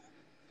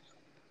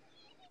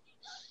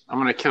 I'm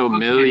gonna kill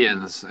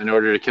millions in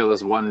order to kill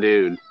this one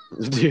dude.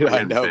 Dude,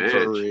 I know, bitch.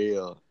 for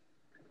real.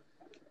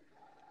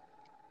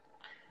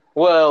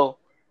 Well,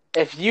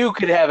 if you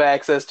could have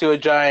access to a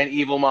giant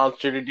evil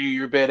monster to do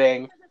your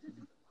bidding,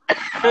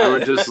 I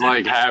would just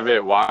like have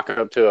it walk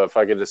up to a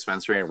fucking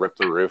dispensary and rip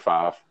the roof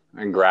off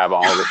and grab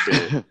all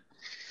the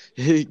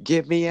shit.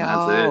 Get me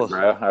out. That's it,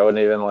 bro. I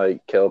wouldn't even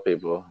like kill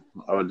people.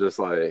 I would just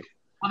like.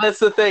 well, that's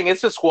the thing.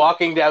 It's just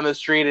walking down the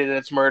street and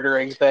it's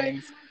murdering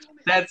things.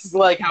 That's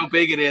like how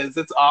big it is.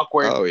 It's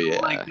awkward. Oh, yeah.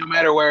 Like no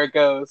matter where it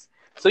goes.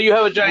 So you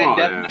have a giant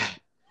death. Yeah.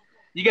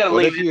 You gotta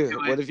What lean if you into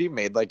it. what if you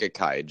made like a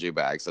kaiju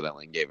but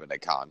accidentally gave it a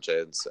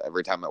conscience?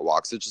 Every time it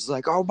walks, it's just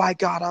like, oh my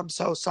god, I'm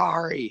so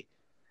sorry.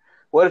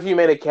 What if you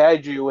made a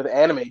kaiju with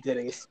anime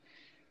titties?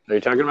 Are you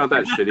talking about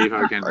that shitty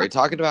fucking? Are you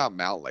talking about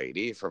Mount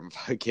Lady from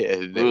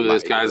fucking? Ooh,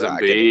 this My guy's Hero a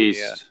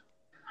beast.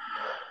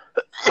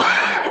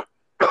 Academia?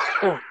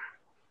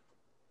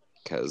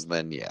 Because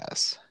then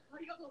yes.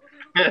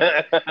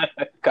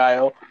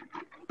 Kyle.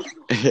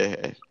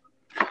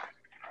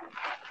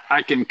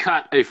 I can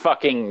cut a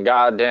fucking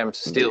goddamn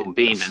steel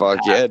beam. Fuck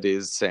yeah,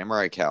 dude.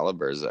 Samurai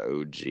Calibur's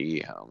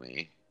OG,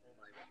 homie.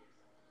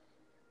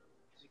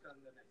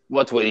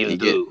 What will you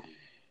do?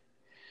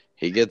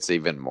 He gets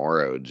even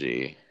more OG.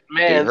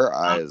 Man, Dude, her this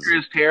eyes. monster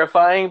is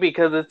terrifying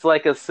because it's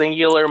like a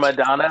singular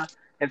Madonna.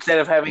 Instead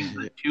of having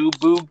the two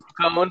boob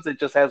cones, it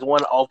just has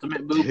one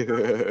ultimate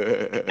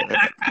boob.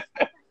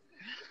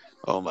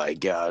 Oh my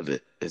god,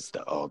 it's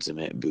the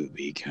ultimate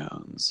booby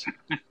cones.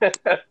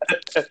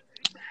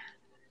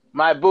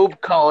 My boob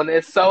cone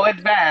is so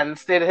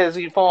advanced, it has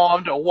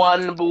formed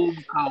one boob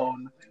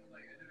cone.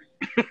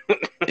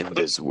 In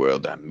this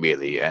world, I'm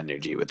merely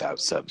energy without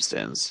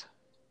substance.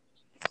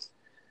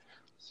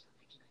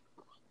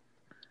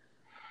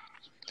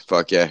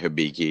 Fuck yeah,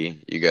 Hibiki.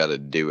 You gotta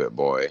do it,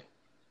 boy.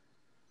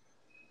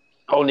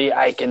 Only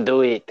I can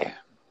do it.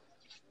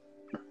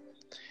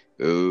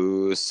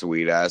 Ooh,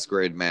 sweet ass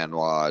Gridman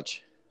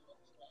watch.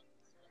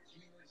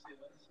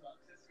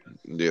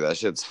 Dude, that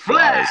shit's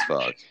fly as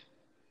fuck.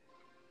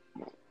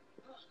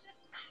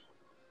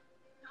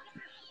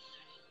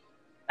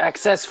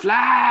 Access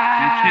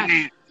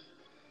flash.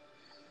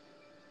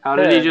 How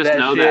did he just That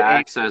know shit that ain't-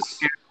 access?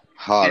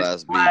 Hot It's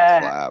ass beat fly.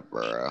 clap,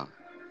 bro.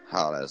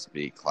 Hot ass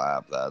beat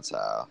clap, that's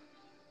how.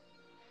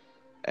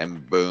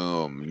 And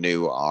boom,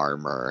 new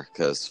armor,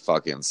 because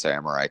fucking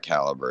Samurai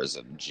Calibur's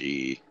a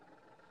G.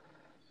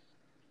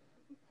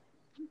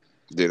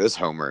 Dude, this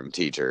homeroom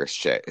teacher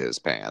shit his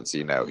pants.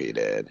 You know he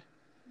did.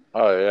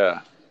 Oh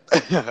yeah.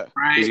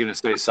 Right? He's gonna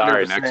say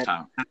sorry 100%. next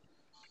time.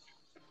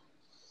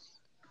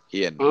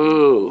 He had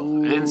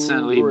Ooh,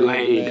 instantly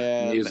blade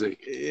Gridman.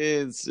 music.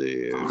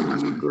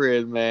 Instant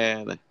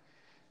Gridman.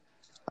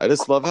 I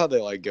just love how they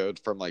like go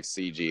from like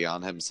CG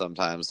on him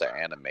sometimes to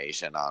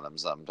animation on him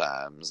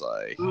sometimes.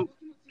 Like,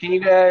 Can you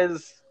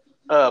guys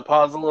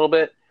pause a little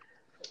bit?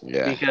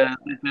 yeah. Because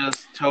it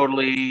just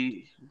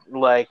totally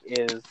like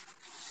is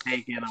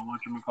taken on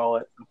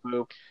whatchamacallit, the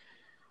poop.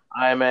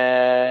 I'm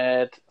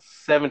at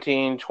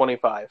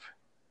 17:25.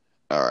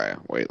 All right,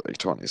 wait like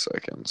 20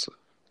 seconds.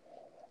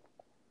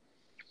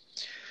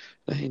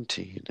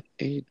 19,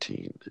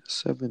 18,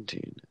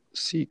 17,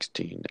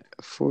 16,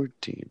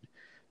 14.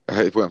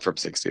 It went from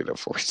 16 to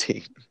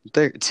 14,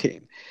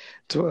 13,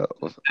 12,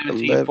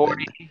 11,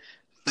 17:40.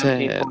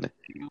 10,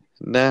 17:42.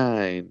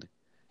 9,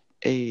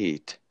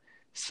 8,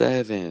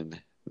 7,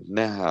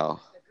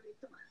 now.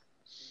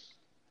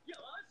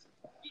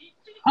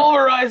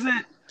 Polarize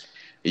it.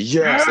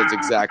 Yes, that's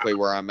exactly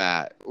where I'm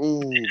at.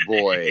 Ooh,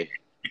 boy.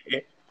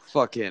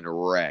 Fucking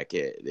wreck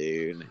it,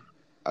 dude.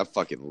 I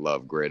fucking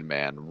love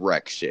Gridman.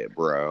 Wreck shit,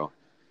 bro.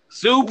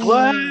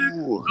 Suplex.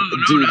 Ooh,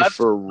 dude, that's-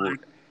 for...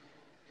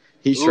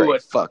 He Ooh, straight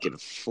it's- fucking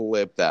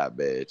flipped that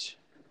bitch.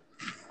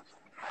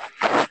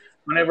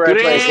 Whenever I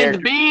play a Grid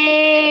character,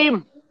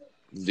 beam.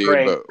 Dude,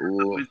 Great. but...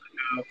 Ooh.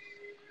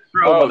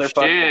 throw Oh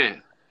motherfucker.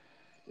 shit.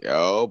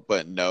 Yo,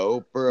 but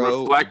no,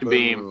 bro. Reflect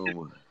beam.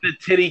 Boom. The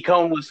titty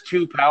cone was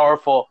too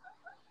powerful.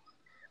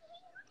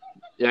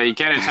 Yeah, you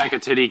can't attack a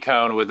titty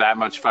cone with that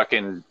much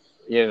fucking,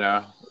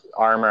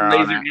 armor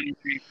Laser on it.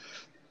 infantry.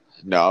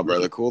 No, bro.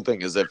 The cool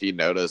thing is, if you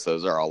notice,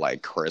 those are all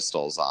like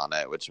crystals on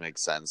it, which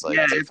makes sense. Like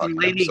they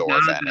fucking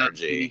absorb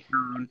energy.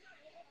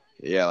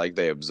 Yeah, like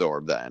they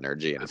absorb the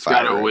energy and It's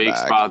fire got a it weak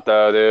back. spot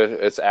though, dude.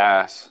 It's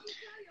ass.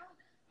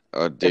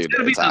 Oh, dude,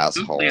 it's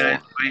asshole.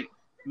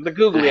 The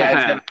googly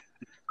eyes.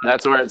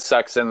 That's where it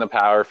sucks in the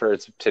power for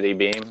its titty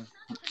beam.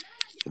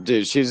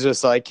 Dude, she's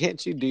just like,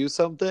 can't you do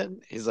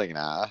something? He's like,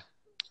 nah.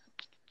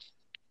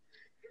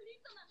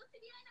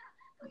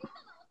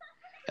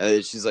 And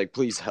then she's like,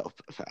 please help.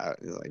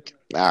 He's like,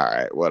 all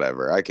right,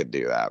 whatever. I could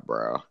do that,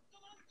 bro.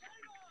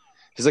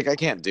 He's like, I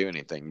can't do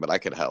anything, but I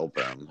could help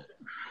him.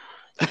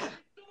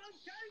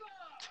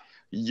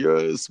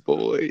 Yes,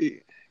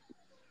 boy.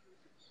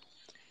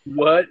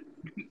 What?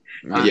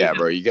 Yeah,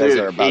 bro. You guys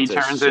are about he to.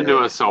 He turns shit.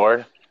 into a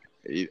sword.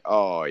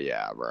 Oh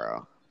yeah,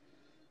 bro.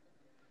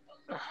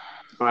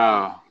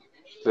 Wow,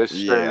 this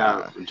straight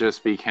up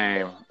just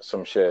became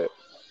some shit.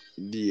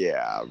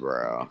 Yeah,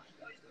 bro.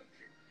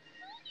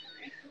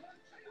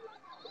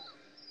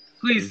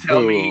 Please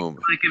tell me,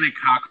 like in a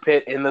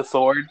cockpit in the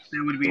sword,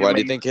 that would be. Why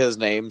do you think his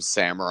name's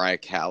Samurai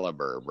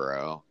Caliber,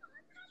 bro?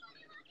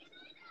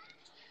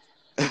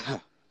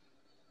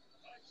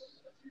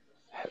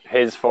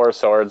 His 4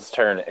 swords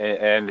turn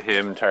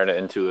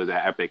into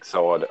the epic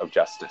sword of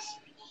justice.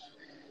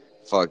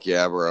 Fuck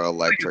yeah, bro!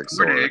 Electric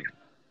sword.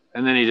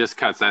 And then he just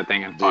cuts that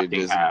thing in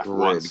fucking half.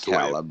 Grid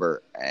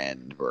caliber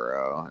end,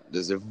 bro.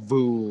 Just a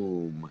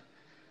boom.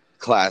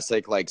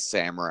 Classic like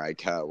samurai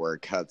cut where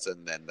it cuts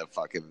and then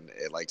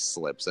it like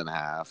slips in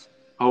half.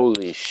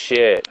 Holy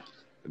shit!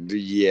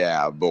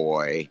 Yeah,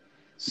 boy.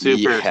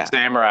 Super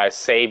samurai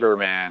saber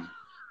man.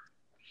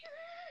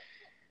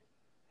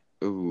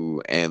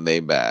 Ooh, and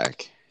they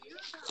back.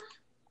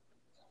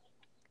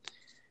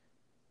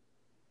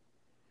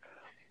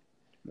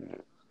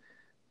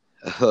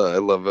 I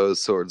love how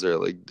his swords are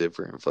like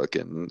different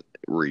fucking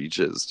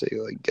reaches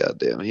too. Like,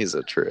 goddamn, he's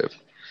a trip.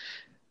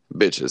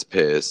 Bitch is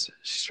pissed.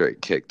 She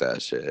straight kicked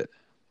that shit.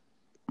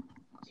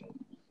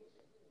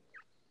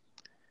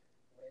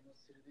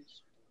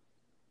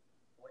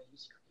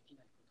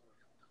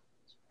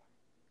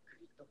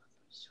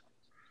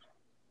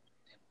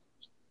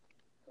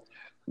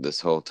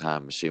 This whole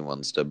time she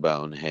wants to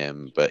bone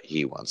him, but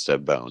he wants to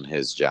bone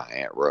his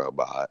giant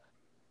robot.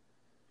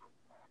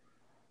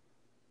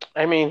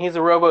 I mean, he's a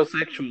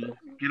robosexual.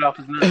 Get off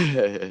his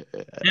nuts.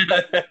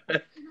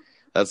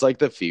 That's like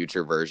the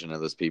future version of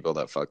those people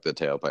that fuck the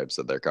tailpipes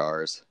of their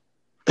cars.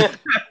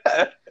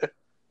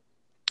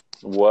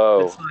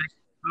 Whoa. It's like,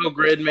 oh,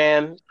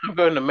 Gridman, I'm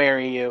going to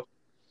marry you.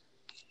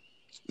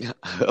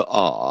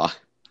 Aw.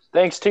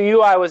 Thanks to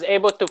you, I was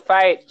able to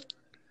fight.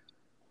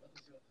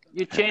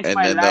 You changed my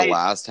life. And then the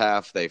last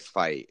half, they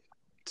fight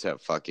to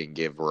fucking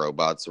give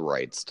robots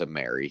rights to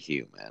marry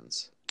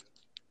humans.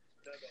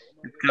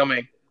 It's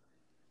coming.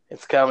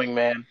 It's coming,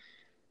 man.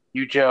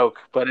 You joke,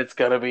 but it's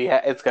gonna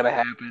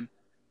happen.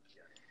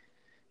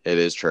 It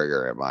is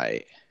Trigger. It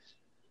might.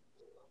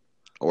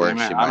 Or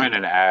I'm in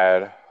an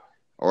ad.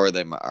 Or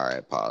they might. All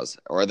right, pause.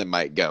 Or they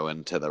might go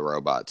into the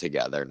robot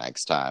together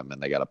next time, and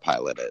they got to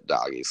pilot it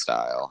doggy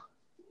style,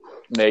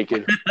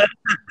 naked.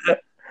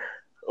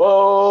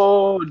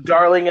 Oh,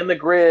 darling in the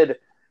grid.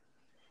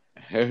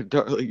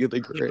 Darling in the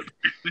grid.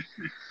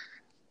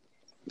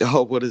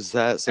 Oh, what is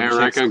that? Some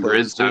Erica chick's Grid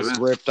clothes just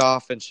ripped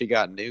off, and she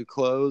got new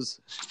clothes.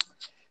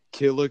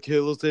 Killer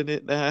Kills in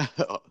it now.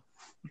 Oh,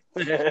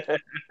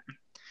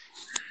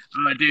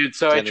 dude!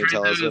 So Can you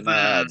tell us when the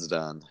ad's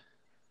done?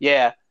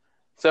 Yeah.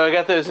 So I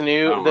got those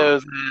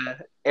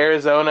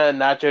Arizona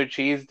nacho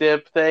cheese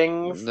dip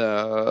things.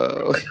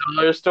 No. From the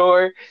dollar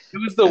store. It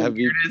was the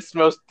weirdest,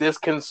 most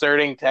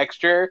disconcerting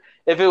texture.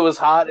 If it was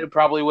hot, it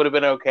probably would have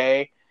been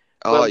okay.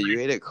 Oh, you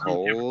ate it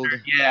cold?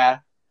 Yeah.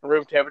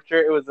 Room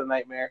temperature, it was a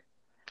nightmare.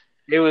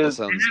 It had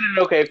an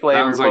okay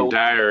flavor. Sounds like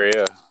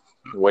diarrhea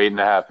waiting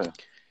to happen.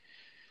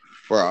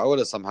 Bro, I would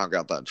have somehow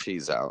got that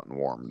cheese out and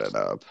warmed it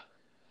up.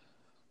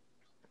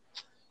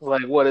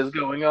 Like, what is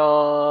going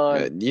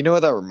on? You know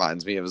what that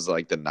reminds me of is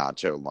like the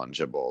Nacho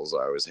Lunchables.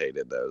 I always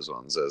hated those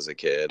ones as a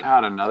kid.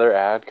 God, another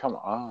ad? Come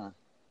on.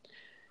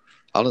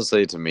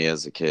 Honestly, to me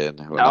as a kid.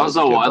 That was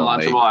the one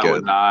Lunchable I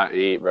would not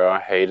eat, bro. I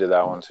hated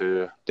that one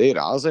too. Dude,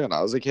 honestly, when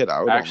I was a kid,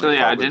 I would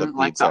I didn't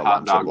like the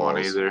hot dog one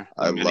either.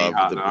 I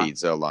loved the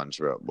pizza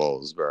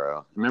Lunchables,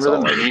 bro. Remember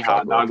the mini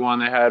hot dog one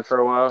they had for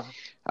a while?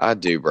 I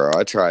do, bro.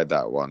 I tried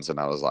that once and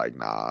I was like,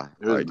 nah.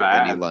 It was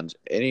bad.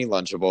 Any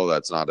Lunchable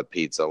that's not a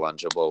pizza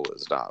Lunchable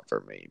was not for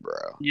me,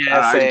 bro.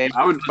 Yeah,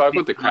 I would fuck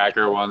with the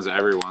cracker ones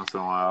every once in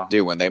a while.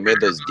 Dude, when they made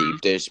those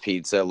deep dish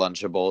pizza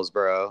Lunchables,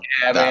 bro,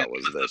 that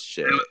was the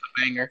shit. That was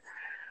the banger.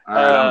 All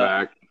right,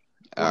 I'm back.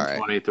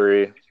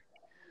 123.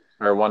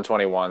 Or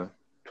 121.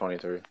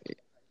 23.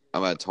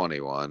 I'm at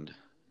 21.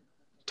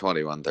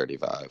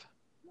 21:35.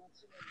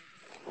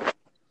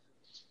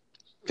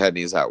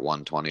 Kenny's at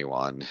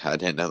 121. I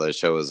didn't know the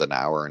show was an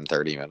hour and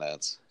 30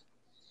 minutes.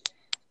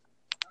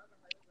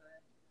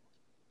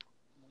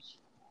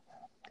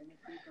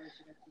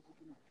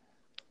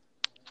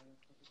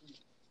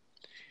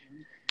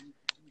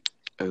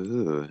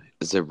 Ooh,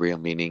 is there real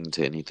meaning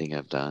to anything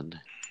I've done?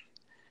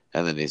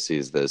 And then he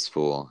sees this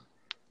fool.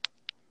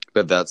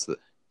 But this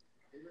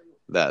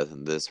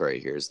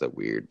right here is the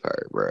weird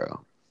part,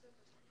 bro.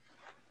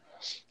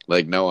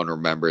 Like, no one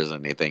remembers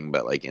anything,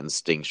 but, like,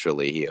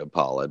 instinctually he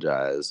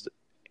apologized.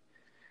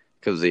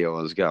 Because he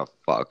almost got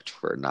fucked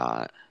for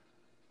not.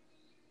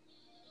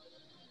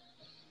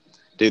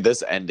 Dude,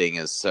 this ending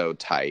is so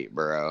tight,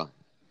 bro.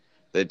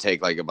 They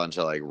take, like, a bunch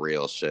of, like,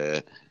 real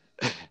shit.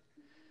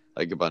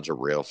 Like, a bunch of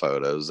real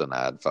photos and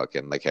add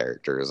fucking the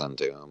characters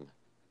into them.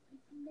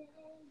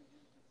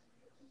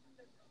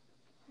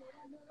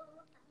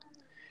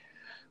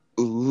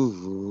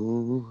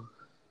 Ooh.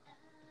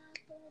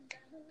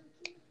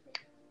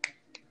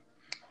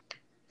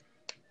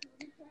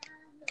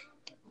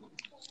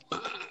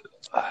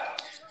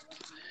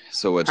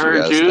 So what you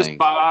guys juice think?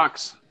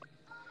 Box.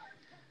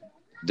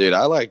 Dude,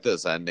 I like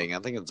this ending. I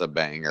think it's a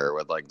banger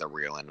with like the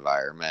real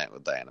environment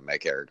with the anime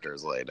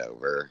characters laid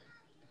over.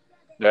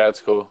 Yeah,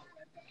 it's cool.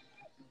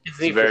 It's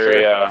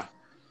very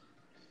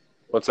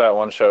what's that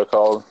one show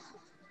called?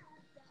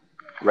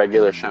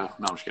 Regular Show.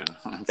 No, I'm just kidding.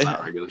 It's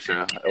not Regular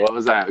Show. What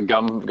was that?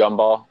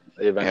 Gumball?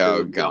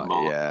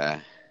 Gumball. Yeah.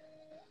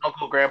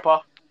 Uncle Grandpa.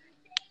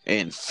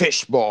 And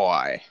Fish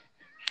Boy.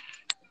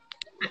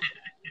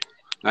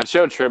 That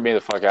show tripped me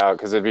the fuck out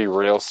because it'd be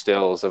real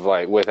stills of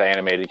like with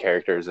animated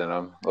characters in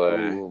them. Like,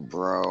 ooh,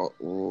 bro.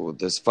 Ooh,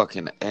 this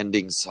fucking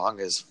ending song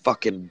is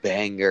fucking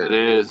banger. It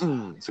is.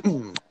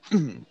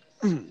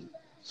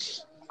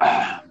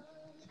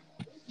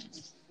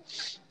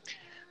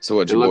 So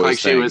what it you looked boys like think?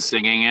 she was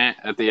singing it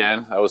at the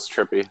end. That was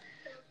trippy.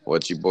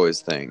 What you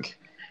boys think?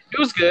 It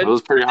was good. It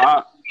was pretty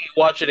hot.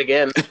 Watch it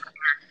again.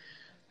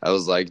 I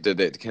was like, did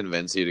it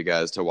convince you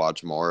guys to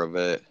watch more of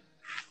it?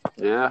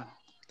 Yeah.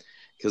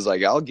 Because,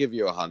 like, I'll give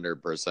you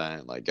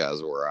 100%, like,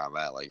 as where I'm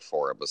at, like,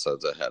 4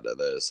 episodes ahead of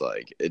this.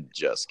 Like, it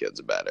just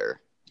gets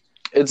better.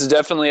 It's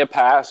definitely a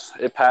pass.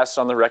 It passed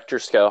on the Richter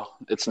scale.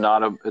 It's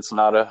not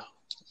a.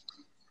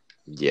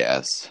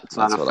 Yes. It's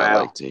that's not a what fail.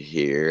 I like to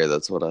hear.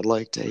 That's what I'd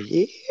like to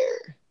hear.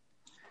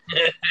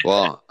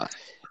 Well,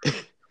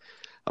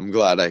 I'm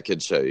glad I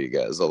could show you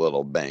guys a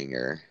little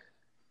banger.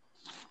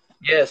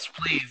 Yes,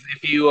 please.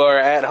 If you are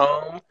at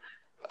home,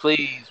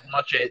 please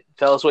watch it.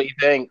 Tell us what you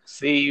think.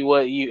 See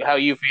how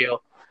you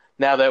feel.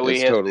 Now that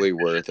It's totally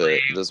worth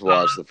it. Just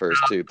watch the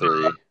first 2,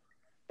 3.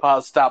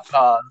 Pause, stop,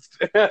 pause.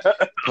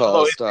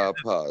 Pause, stop,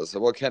 pause.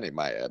 Well, Kenny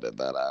might edit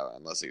that out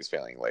unless he's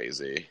feeling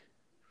lazy.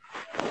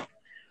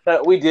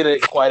 We did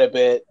it quite a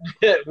bit.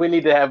 We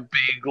need to have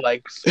big,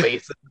 like,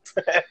 spaces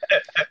between.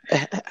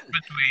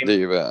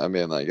 Dude, I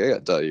mean, like, I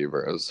gotta tell you,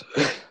 bros.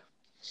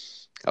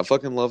 I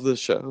fucking love this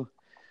show.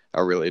 I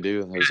really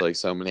do. There's, like,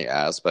 so many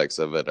aspects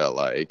of it I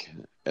like.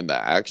 And the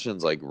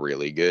action's, like,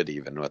 really good,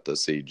 even with the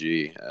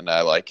CG. And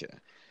I like it.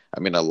 I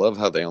mean, I love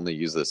how they only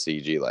use the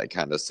CG, like,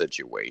 kind of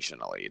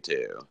situationally,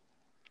 too.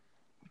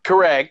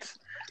 Correct.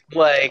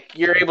 Like,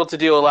 you're able to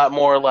do a lot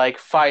more, like,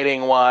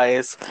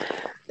 fighting-wise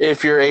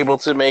if you're able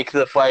to make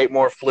the fight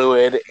more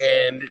fluid.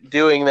 And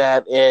doing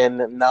that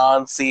in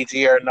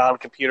non-CG or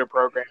non-computer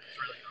programs is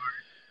really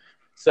hard.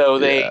 So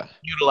they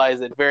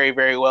utilize it very,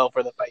 very well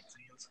for the fight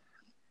scenes.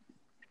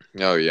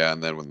 Oh, yeah,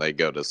 and then when they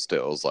go to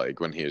stills, like,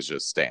 when he was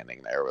just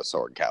standing there with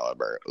Sword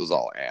Calibur, it was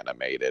all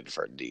animated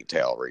for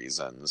detail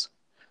reasons.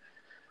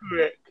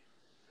 Right.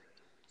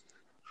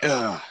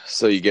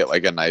 So you get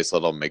like a nice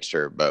little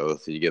mixture of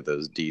both. You get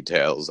those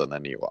details, and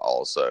then you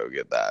also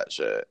get that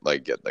shit,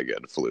 like get the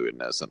good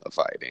fluidness in the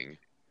fighting.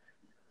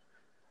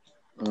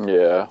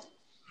 Yeah,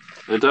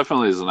 it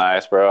definitely is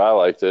nice, bro. I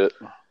liked it.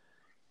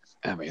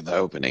 I mean, the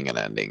opening and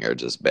ending are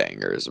just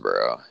bangers,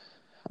 bro.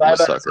 I'm a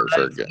sucker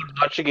for good.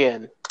 Watch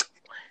again.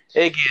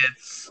 It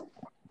gets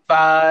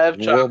 5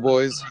 chocolate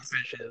boys.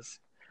 swordfishes,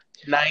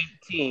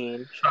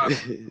 19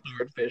 chocolate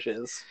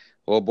swordfishes.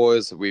 Well,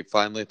 boys, we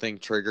finally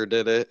think Trigger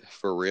did it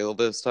for real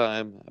this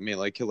time. I mean,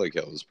 like, Kill la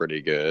Kill was pretty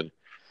good.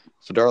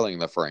 So Darling in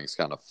the Franxx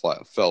kind of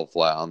fell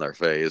flat on their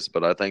face,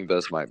 but I think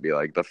this might be,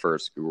 like, the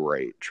first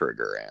great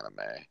Trigger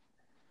anime.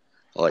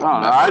 Like,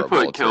 I'd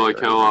put Kill la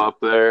Kill up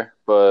there,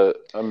 but,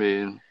 I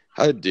mean...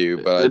 I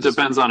do, but... It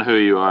depends on who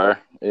you are,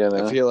 you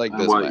know? I feel like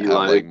this might have,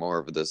 like, more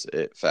of this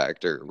it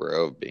factor,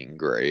 bro, of being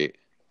great.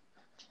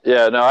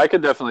 Yeah, no, I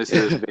could definitely see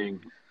this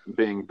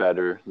being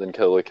better than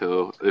Kill la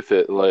Kill if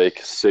it, like,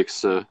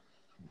 sticks to...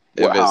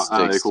 what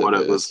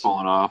it was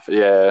pulling off.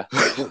 Yeah.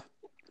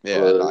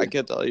 Yeah, I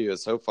can tell you,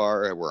 so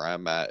far where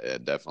I'm at,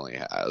 it definitely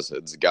has.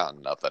 It's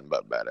gotten nothing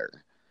but better.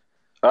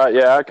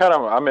 Yeah,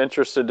 I'm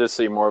interested to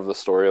see more of the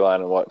storyline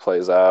and what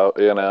plays out,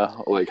 you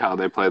know, like how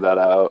they play that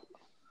out.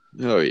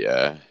 Oh,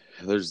 yeah.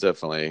 There's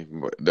definitely...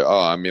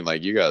 Oh, I mean,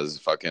 like, you guys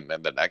fucking...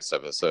 In the next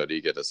episode,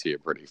 you get to see a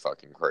pretty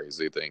fucking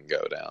crazy thing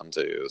go down,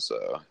 too,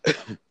 so...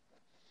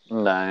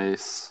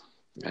 Nice.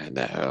 I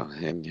know,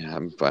 and yeah,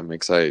 I'm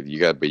excited.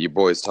 But you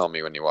boys tell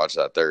me when you watch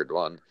that third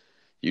one.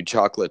 You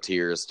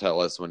chocolatiers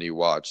tell us when you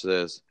watch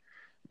this.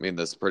 I mean,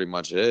 that's pretty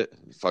much it.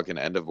 Fucking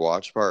end of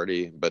watch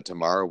party. But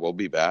tomorrow we'll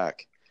be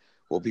back.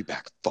 We'll be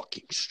back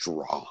fucking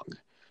strong.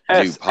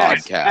 do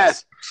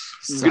podcasts.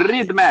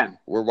 Gridman.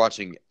 We're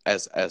watching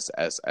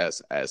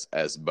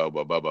SSSSSS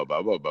Boba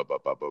Gridman.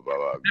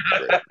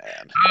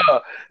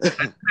 Oh, I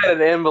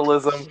had an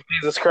embolism.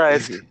 Jesus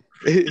Christ.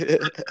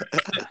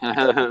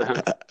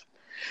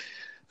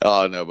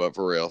 Oh no, but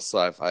for real,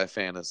 sci-fi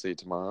fantasy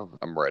tomorrow.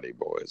 I'm ready,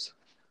 boys.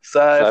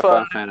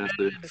 Sci-fi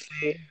fantasy.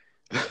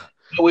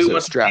 We So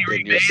want strap to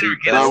in your see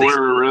seatbelt. No,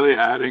 we're really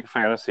adding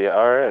fantasy.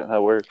 All right,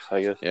 that works,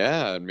 I guess.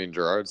 Yeah, I mean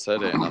Gerard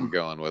said it, and I'm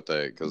going with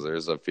it because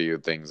there's a few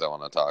things I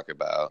want to talk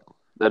about.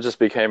 That just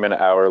became an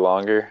hour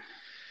longer.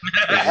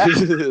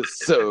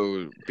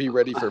 So be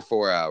ready for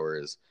 4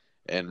 hours,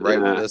 and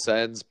right when this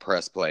ends,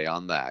 press play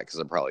on that because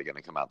they're probably going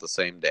to come out the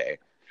same day.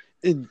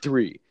 In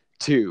 3,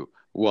 2,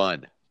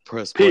 1,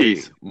 press play,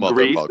 Peace,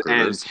 motherfuckers. grease,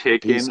 and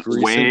chicken Peace,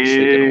 grease, and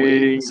chicken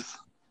wings.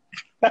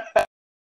 wings.